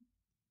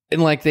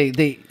 And like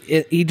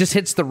he just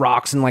hits the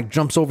rocks and like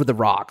jumps over the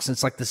rocks.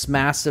 It's like this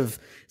massive.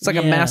 It's like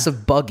a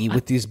massive buggy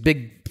with these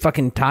big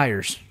fucking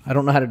tires. I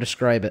don't know how to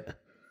describe it.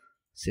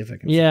 See if I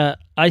can. Yeah,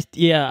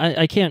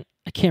 I can't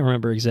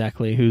remember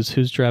exactly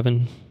who's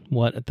driving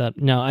what at that.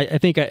 No, I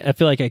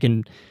feel like I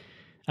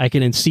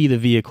can see the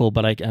vehicle,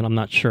 but I'm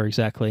not sure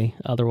exactly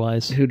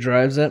otherwise. Who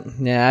drives it?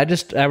 Yeah,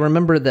 I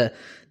remember that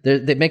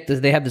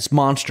they have this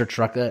monster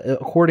truck.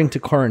 According to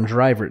Car and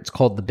Driver, it's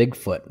called the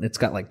Bigfoot. It's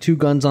got like two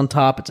guns on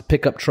top. It's a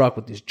pickup truck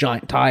with these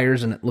giant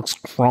tires, and it looks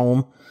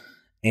chrome,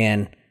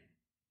 and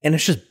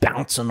it's just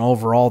bouncing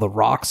over all the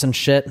rocks and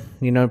shit.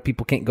 You know,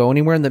 people can't go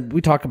anywhere. And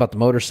we talk about the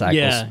motorcycles.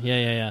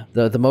 Yeah.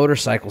 The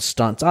motorcycle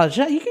stunts. Oh,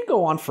 you can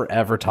go on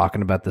forever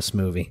talking about this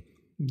movie.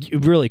 You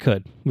really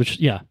could. Which,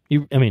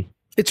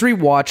 it's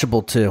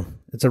rewatchable too.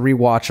 It's a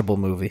rewatchable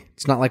movie.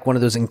 It's not like one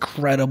of those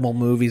incredible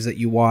movies that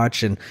you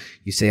watch and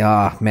you say,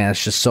 man,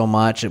 it's just so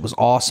much. It was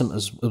awesome.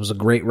 It was a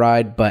great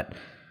ride, but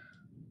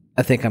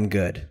I think I'm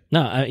good.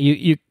 No,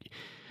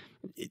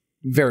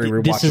 very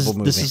rewatchable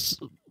movie. This is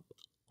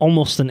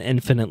almost an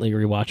infinitely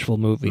rewatchable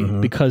movie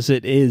because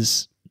it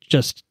is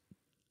just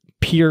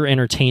pure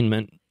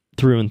entertainment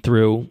through and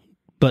through,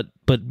 but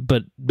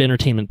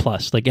entertainment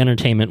plus, like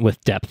entertainment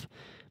with depth.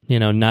 You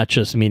know, not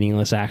just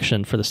meaningless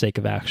action for the sake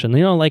of action.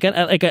 You know, this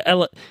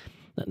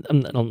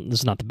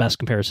is not the best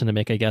comparison to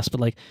make, I guess, but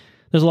like,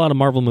 there's a lot of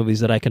Marvel movies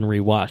that I can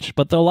rewatch,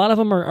 but a lot of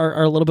them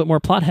are a little bit more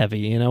plot heavy,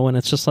 you know, and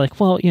it's just like,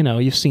 well, you know,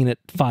 you've seen it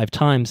 5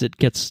 times, you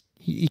got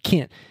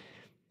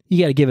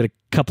to give it a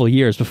couple of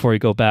years before you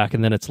go back,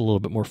 and then it's a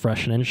little bit more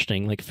fresh and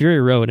interesting. Like Fury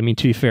Road, I mean,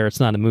 to be fair,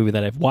 it's not a movie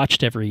that I've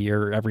watched every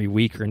year or every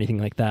week or anything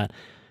like that.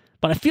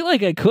 But I feel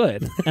like I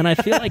could, and I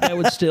feel like I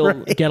would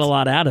still get a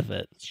lot out of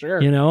it.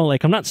 Sure, you know,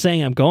 like I'm not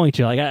saying I'm going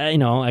to. Like I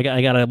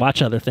got to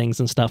watch other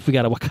things and stuff. We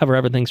got to cover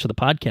other things for the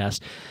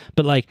podcast.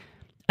 But like,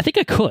 I think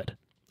I could.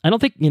 I don't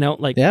think I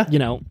don't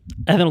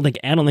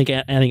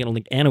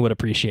think Anna would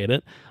appreciate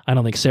it. I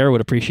don't think Sarah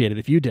would appreciate it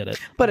if you did it.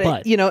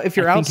 But you know, if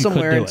you're out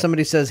somewhere and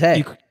somebody says, "Hey,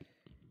 you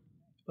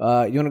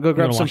want to go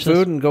grab some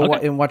food and go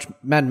and watch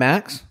Mad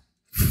Max?"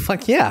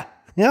 Like, yeah,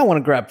 I want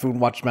to grab food and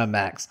watch Mad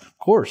Max. Of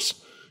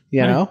course,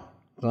 you know.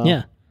 So.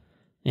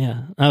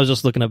 Yeah. I was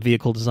just looking up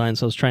vehicle design,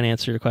 so I was trying to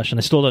answer your question.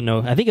 I still don't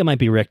know. I think it might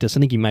be Rictus. I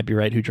think you might be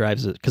right who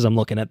drives it, because I'm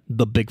looking at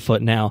the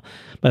Bigfoot now.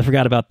 But I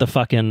forgot about the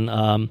fucking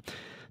I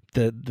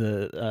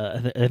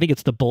think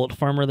it's the Bullet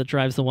Farmer that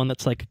drives the one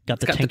that's like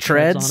got the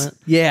treads on it.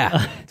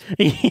 Yeah.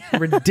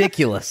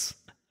 Ridiculous.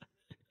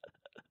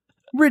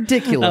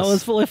 That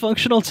was fully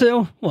functional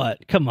too?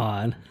 What? Come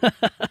on.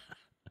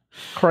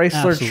 Chrysler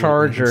Absolutely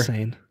Charger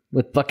insane.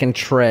 With fucking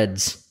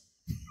treads.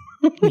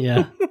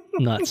 Yeah.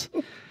 Nuts.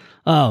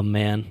 Oh,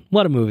 man.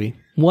 What a movie.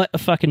 What a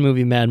fucking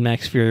movie Mad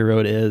Max Fury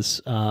Road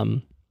is.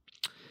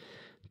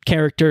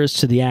 Characters,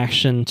 to the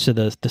action, to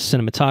the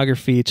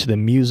cinematography, to the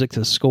music, to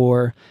the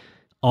score,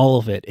 all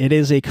of it. It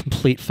is a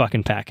complete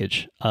fucking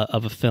package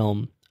of a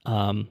film.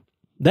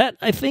 That,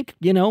 I think,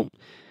 you know,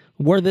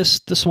 were the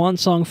swan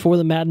song for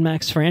the Mad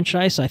Max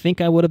franchise, I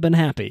think I would have been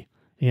happy.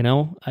 You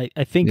know,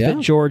 I think that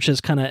George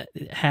has kind of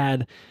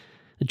had...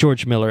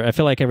 George Miller. I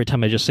feel like every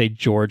time I just say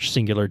George,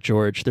 singular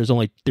George,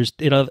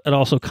 it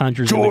also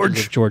conjures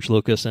images of George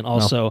Lucas and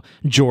also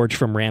George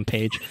from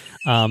Rampage.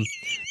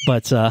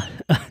 But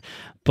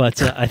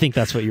I think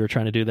that's what you were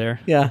trying to do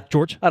there. Yeah.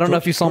 George? I don't know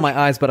if you saw my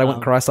eyes, but I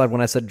went cross-eyed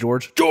when I said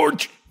George.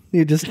 George!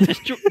 You just...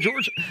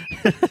 George.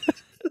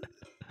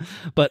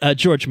 But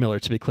George Miller,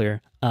 to be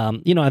clear.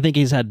 You know, I think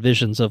he's had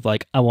visions of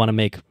like, I want to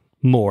make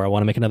more. I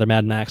want to make another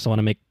Mad Max. I want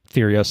to make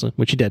Furiosa,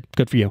 which he did.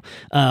 Good for you.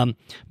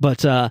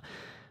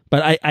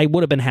 But I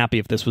would have been happy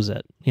if this was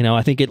it. You know,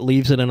 I think it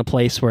leaves it in a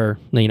place where,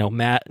 you know,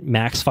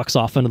 Max fucks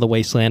off into the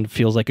wasteland,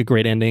 feels like a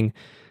great ending.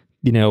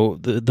 You know,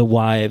 the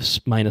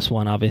wives, minus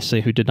one, obviously,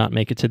 who did not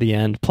make it to the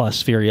end,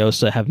 plus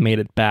Furiosa have made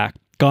it back,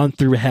 gone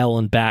through hell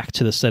and back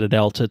to the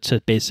Citadel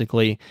to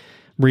basically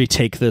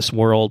retake this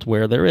world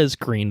where there is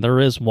green,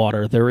 there is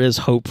water, there is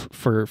hope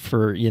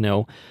for you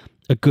know,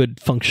 a good,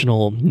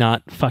 functional,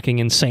 not fucking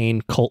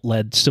insane,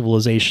 cult-led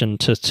civilization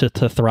to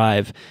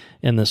thrive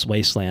in this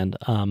wasteland.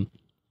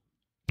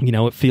 You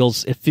know, it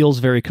feels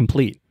very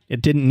complete.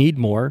 It didn't need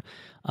more.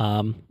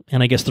 And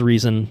I guess the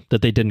reason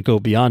that they didn't go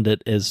beyond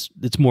it is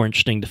it's more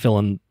interesting to fill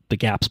in the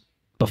gaps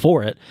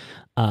before it.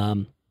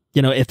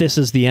 You know, if this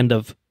is the end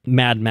of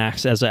Mad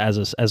Max as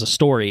a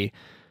story,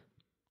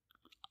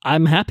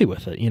 I'm happy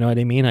with it. You know what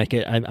I mean?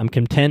 I'm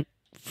content.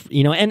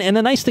 You know, and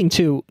the nice thing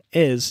too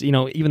is, you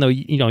know, even though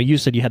you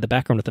said you had the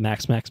background with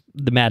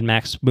the Mad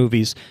Max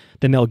movies,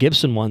 the Mel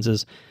Gibson ones,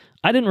 is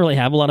I didn't really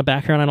have a lot of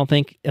background, I don't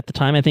think, at the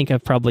time. I think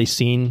I've probably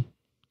seen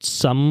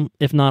some,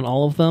 if not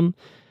all of them.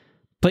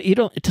 But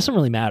it doesn't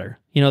really matter.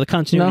 The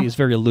continuity is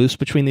very loose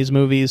between these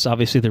movies.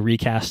 Obviously, the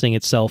recasting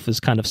itself is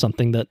kind of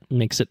something that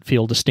makes it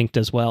feel distinct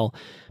as well.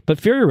 But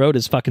Fury Road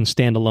is fucking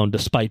standalone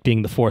despite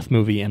being the fourth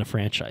movie in a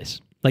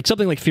franchise. Like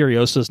something like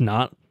Furiosa is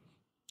not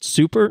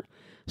super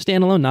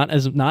standalone, not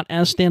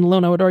as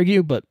standalone, I would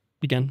argue. But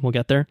again, we'll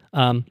get there.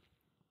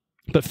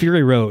 But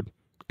Fury Road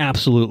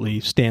absolutely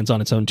stands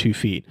on its own 2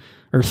 feet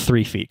or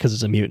 3 feet because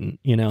it's a mutant.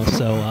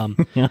 So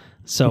Yeah.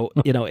 so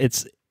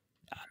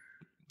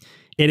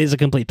it is a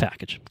complete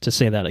package, to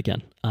say that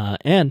again.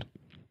 And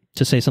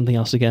to say something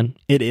else again,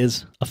 it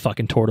is a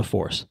fucking tour de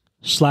force.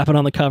 Slap it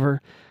on the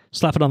cover,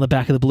 slap it on the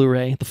back of the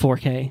Blu-ray, the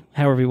 4K,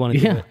 however you want to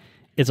do it.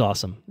 It's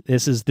awesome.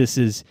 This is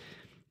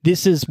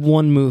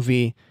one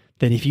movie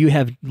that if you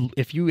have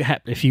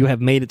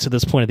made it to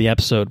this point of the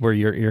episode where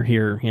you're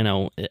here,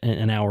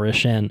 an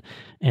hour-ish in,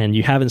 and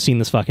you haven't seen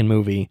this fucking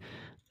movie,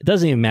 it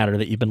doesn't even matter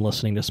that you've been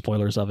listening to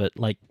spoilers of it.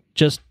 Like,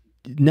 just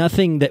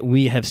nothing that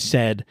we have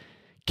said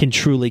can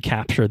truly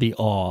capture the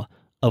awe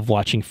of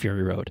watching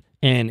Fury Road.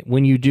 And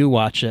when you do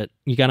watch it,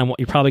 you're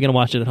probably gonna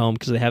watch it at home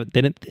because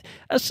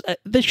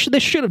they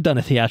should have done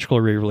a theatrical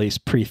re-release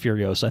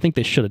pre-Furiosa. I think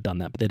they should have done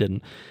that, but they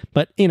didn't.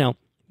 But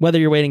whether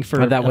you're waiting for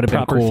a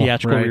proper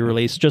theatrical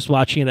re-release, just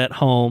watching it at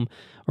home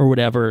or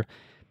whatever,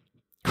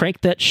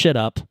 crank that shit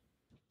up.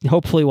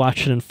 Hopefully,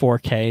 watch it in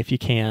 4K if you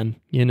can.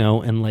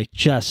 And like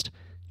just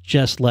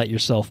let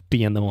yourself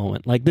be in the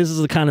moment. Like, this is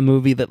the kind of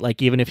movie that,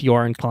 like, even if you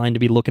are inclined to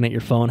be looking at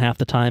your phone half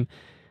the time,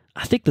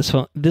 I think this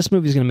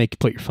movie is going to make you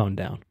put your phone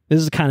down. This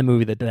is the kind of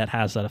movie that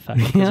has that effect.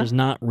 Because there's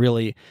not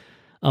really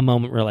a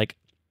moment where, like,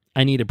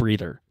 I need a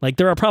breather. Like,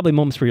 there are probably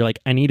moments where you're like,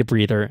 I need a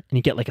breather, and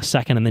you get like a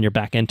second, and then you're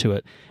back into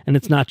it. And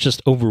it's not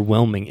just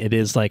overwhelming. It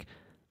is like,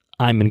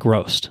 I'm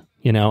engrossed,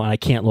 and I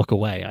can't look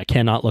away. I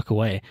cannot look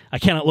away. I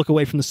cannot look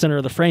away from the center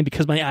of the frame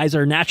because my eyes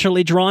are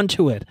naturally drawn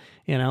to it.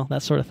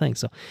 That sort of thing.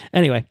 So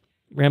anyway,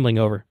 rambling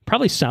over.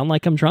 Probably sound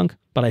like I'm drunk,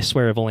 but I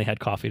swear I've only had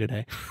coffee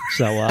today.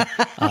 So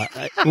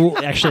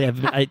actually,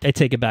 I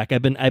take it back.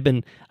 I've been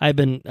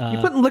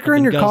You putting liquor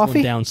in your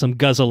coffee? Down some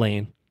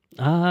guzzling.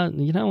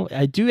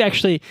 I do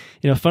actually.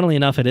 Funnily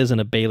enough, it is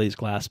in a Bailey's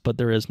glass, but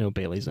there is no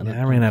Bailey's in it.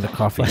 I ran out of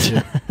coffee too.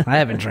 I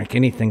haven't drank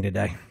anything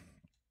today.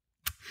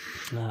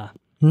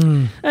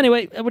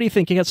 Anyway, what do you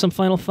think? You got some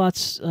final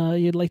thoughts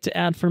you'd like to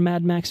add for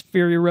Mad Max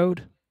Fury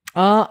Road?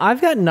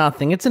 I've got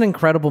nothing. It's an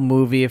incredible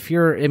movie. If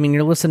you're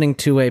listening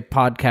to a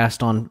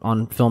podcast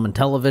on film and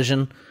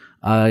television,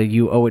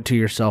 you owe it to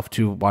yourself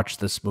to watch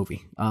this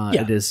movie.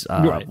 It is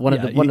one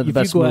of the best movies.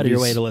 If you go out of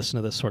your way to listen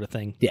to this sort of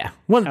thing,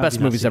 one of the best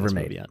movies ever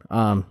made.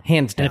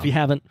 Hands down. And if you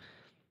haven't,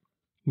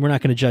 we're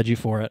not going to judge you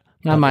for it.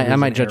 I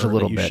might judge a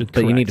little bit,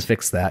 but you need to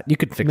fix that. You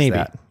could fix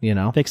that.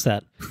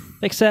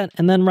 Fix that,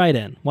 and then write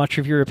in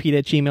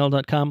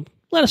watchreviewrepeat@gmail.com.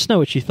 Let us know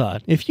what you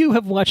thought. If you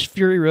have watched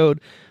Fury Road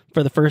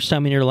for the first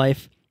time in your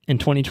life in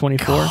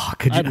 2024,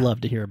 I'd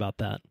love to hear about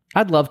that.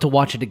 I'd love to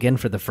watch it again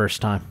for the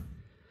first time.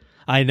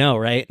 I know,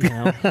 right?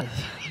 God,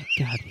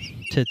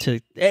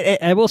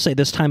 I will say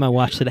this time I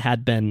watched it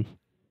had been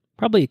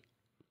probably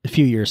a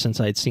few years since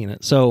I'd seen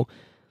it, so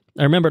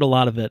I remembered a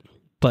lot of it,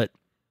 but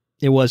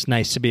it was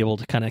nice to be able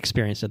to kind of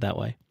experience it that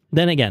way.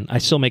 Then again, I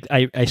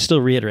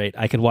still reiterate,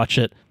 I could watch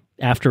it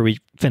after we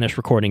finish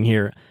recording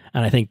here,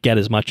 and I think get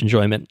as much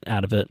enjoyment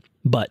out of it,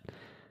 but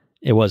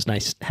it was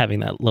nice having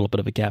that little bit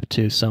of a gap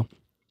too. So,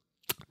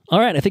 all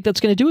right, I think that's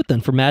going to do it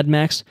then for Mad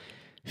Max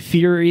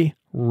Fury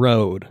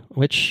Road,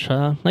 which,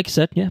 like I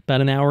said,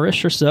 about an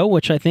hour-ish or so,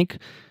 which I think,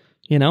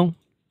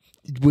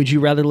 would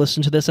you rather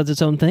listen to this as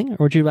its own thing,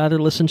 or would you rather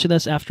listen to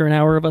this after an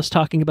hour of us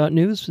talking about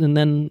news and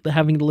then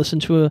having to listen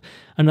to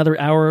another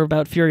hour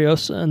about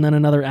Furiosa and then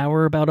another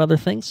hour about other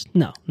things?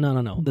 No.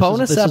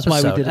 Bonus episode. Is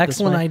why we did it.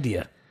 Excellent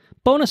idea.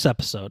 Bonus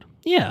episode.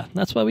 Yeah,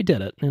 that's why we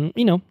did it. And,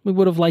 we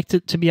would have liked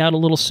it to be out a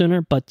little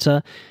sooner, but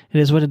it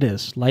is what it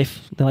is.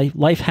 Life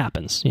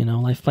happens,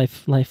 Life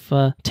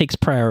takes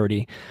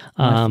priority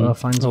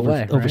finds over, a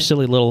way, over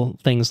silly little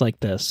things like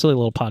this, silly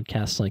little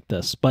podcasts like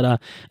this.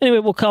 But anyway,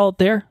 we'll call it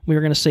there. We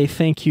were going to say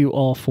thank you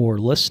all for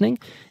listening.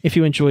 If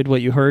you enjoyed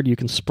what you heard, you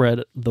can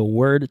spread the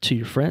word to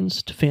your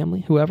friends, to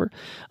family, whoever.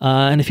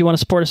 And if you want to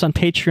support us on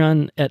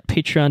Patreon at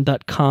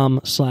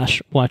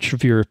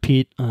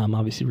patreon.com/watchreviewrepeat,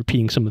 obviously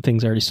repeating some of the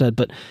things I already said,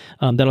 but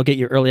that'll get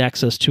you early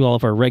access to all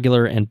of our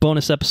regular and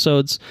bonus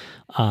episodes,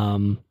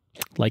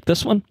 like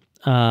this one.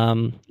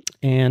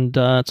 And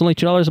it's only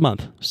 $2 a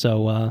month,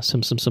 so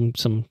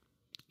some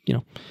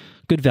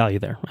good value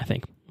there. I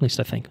think, at least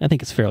I think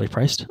it's fairly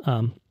priced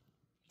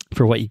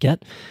for what you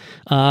get.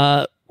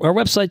 Our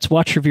website's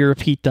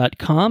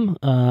watchreviewrepeat.com.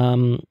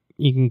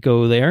 You can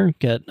go there,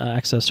 get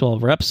access to all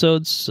of our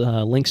episodes,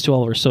 links to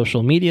all of our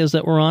social medias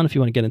that we're on if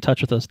you want to get in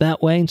touch with us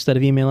that way instead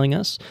of emailing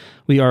us.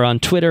 We are on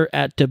Twitter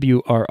at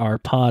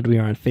WRRPod. We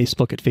are on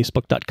Facebook at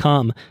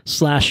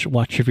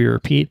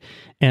facebook.com/watchreviewrepeat.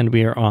 And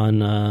we are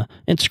on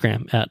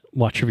Instagram at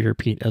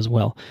watchreviewrepeat as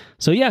well.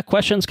 So yeah,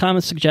 questions,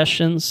 comments,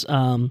 suggestions.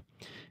 We're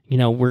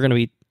going to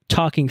be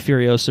talking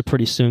Furiosa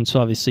pretty soon,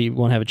 so obviously you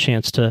won't have a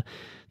chance to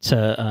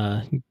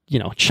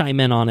chime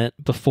in on it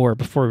before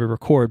we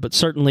record. But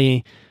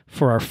certainly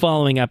for our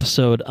following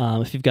episode,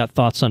 if you've got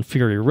thoughts on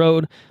Fury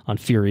Road, on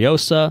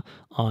Furiosa,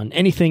 on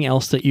anything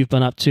else that you've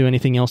been up to,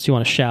 anything else you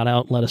want to shout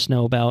out, let us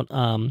know about.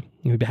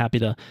 We'd be happy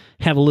to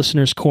have a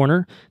listener's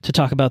corner to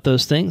talk about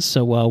those things.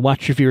 So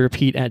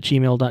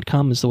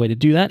watchreviewrepeat@gmail.com is the way to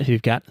do that. If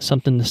you've got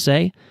something to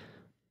say,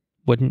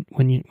 why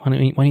don't you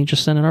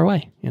just send it our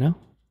way?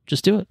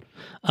 Just do it.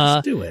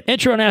 Just do it.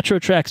 Intro and outro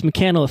tracks,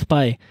 Mechanolith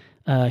by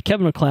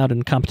Kevin MacLeod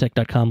and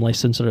Compotech.com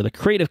license under the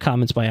Creative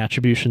Commons by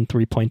Attribution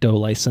 3.0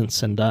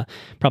 license, and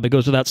probably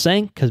goes without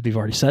saying because we've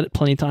already said it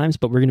plenty of times,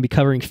 but we're going to be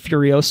covering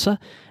Furiosa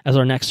as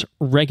our next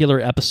regular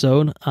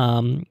episode.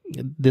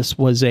 This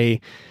was a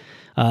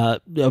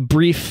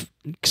brief,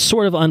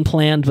 sort of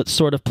unplanned but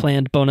sort of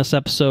planned bonus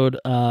episode,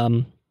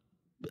 but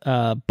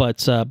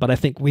I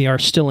think we are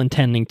still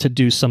intending to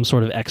do some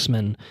sort of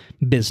X-Men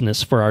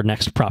business for our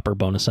next proper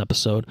bonus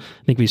episode.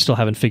 I think we still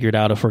haven't figured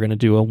out if we're going to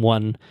do a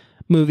one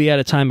movie at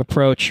a time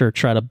approach or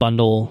try to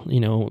bundle,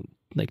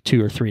 like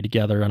 2 or 3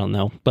 together. I don't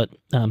know, but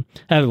I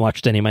haven't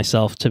watched any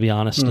myself, to be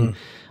honest, and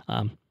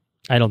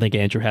I don't think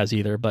Andrew has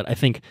either. But I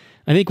think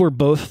we're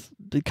both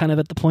kind of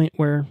at the point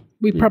where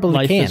we probably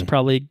life can. is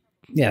probably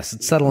yes,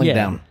 it's settling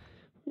down.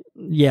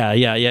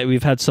 Yeah.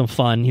 We've had some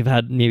fun. You've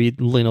had maybe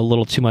a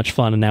little too much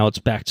fun, and now it's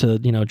back to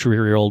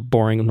dreary old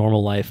boring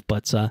normal life.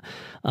 But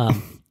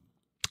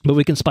but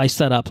we can spice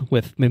that up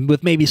with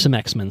maybe some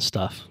X-Men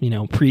stuff.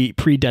 Pre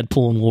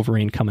Deadpool and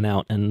Wolverine coming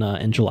out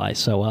in July.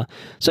 So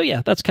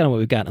yeah, that's kind of what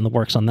we've got in the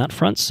works on that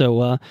front.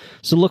 So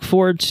look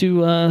forward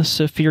to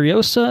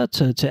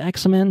Furiosa, to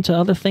X-Men, to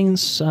other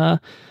things. I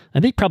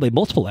think probably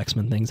multiple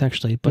X-Men things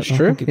actually. But that's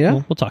true.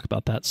 Yeah, we'll talk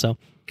about that. So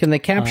can they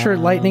capture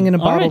lightning in a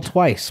bottle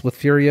twice with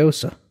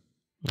Furiosa?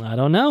 I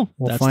don't know.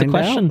 We'll That's the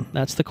question. out.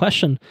 That's the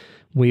question.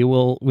 We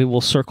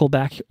will circle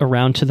back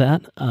around to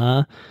that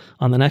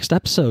on the next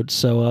episode.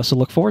 So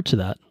look forward to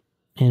that.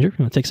 Andrew, you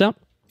want to take us out?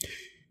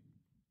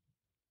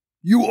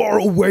 You are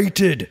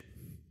awaited.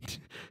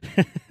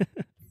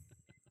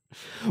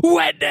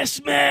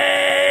 Witness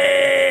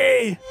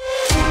me!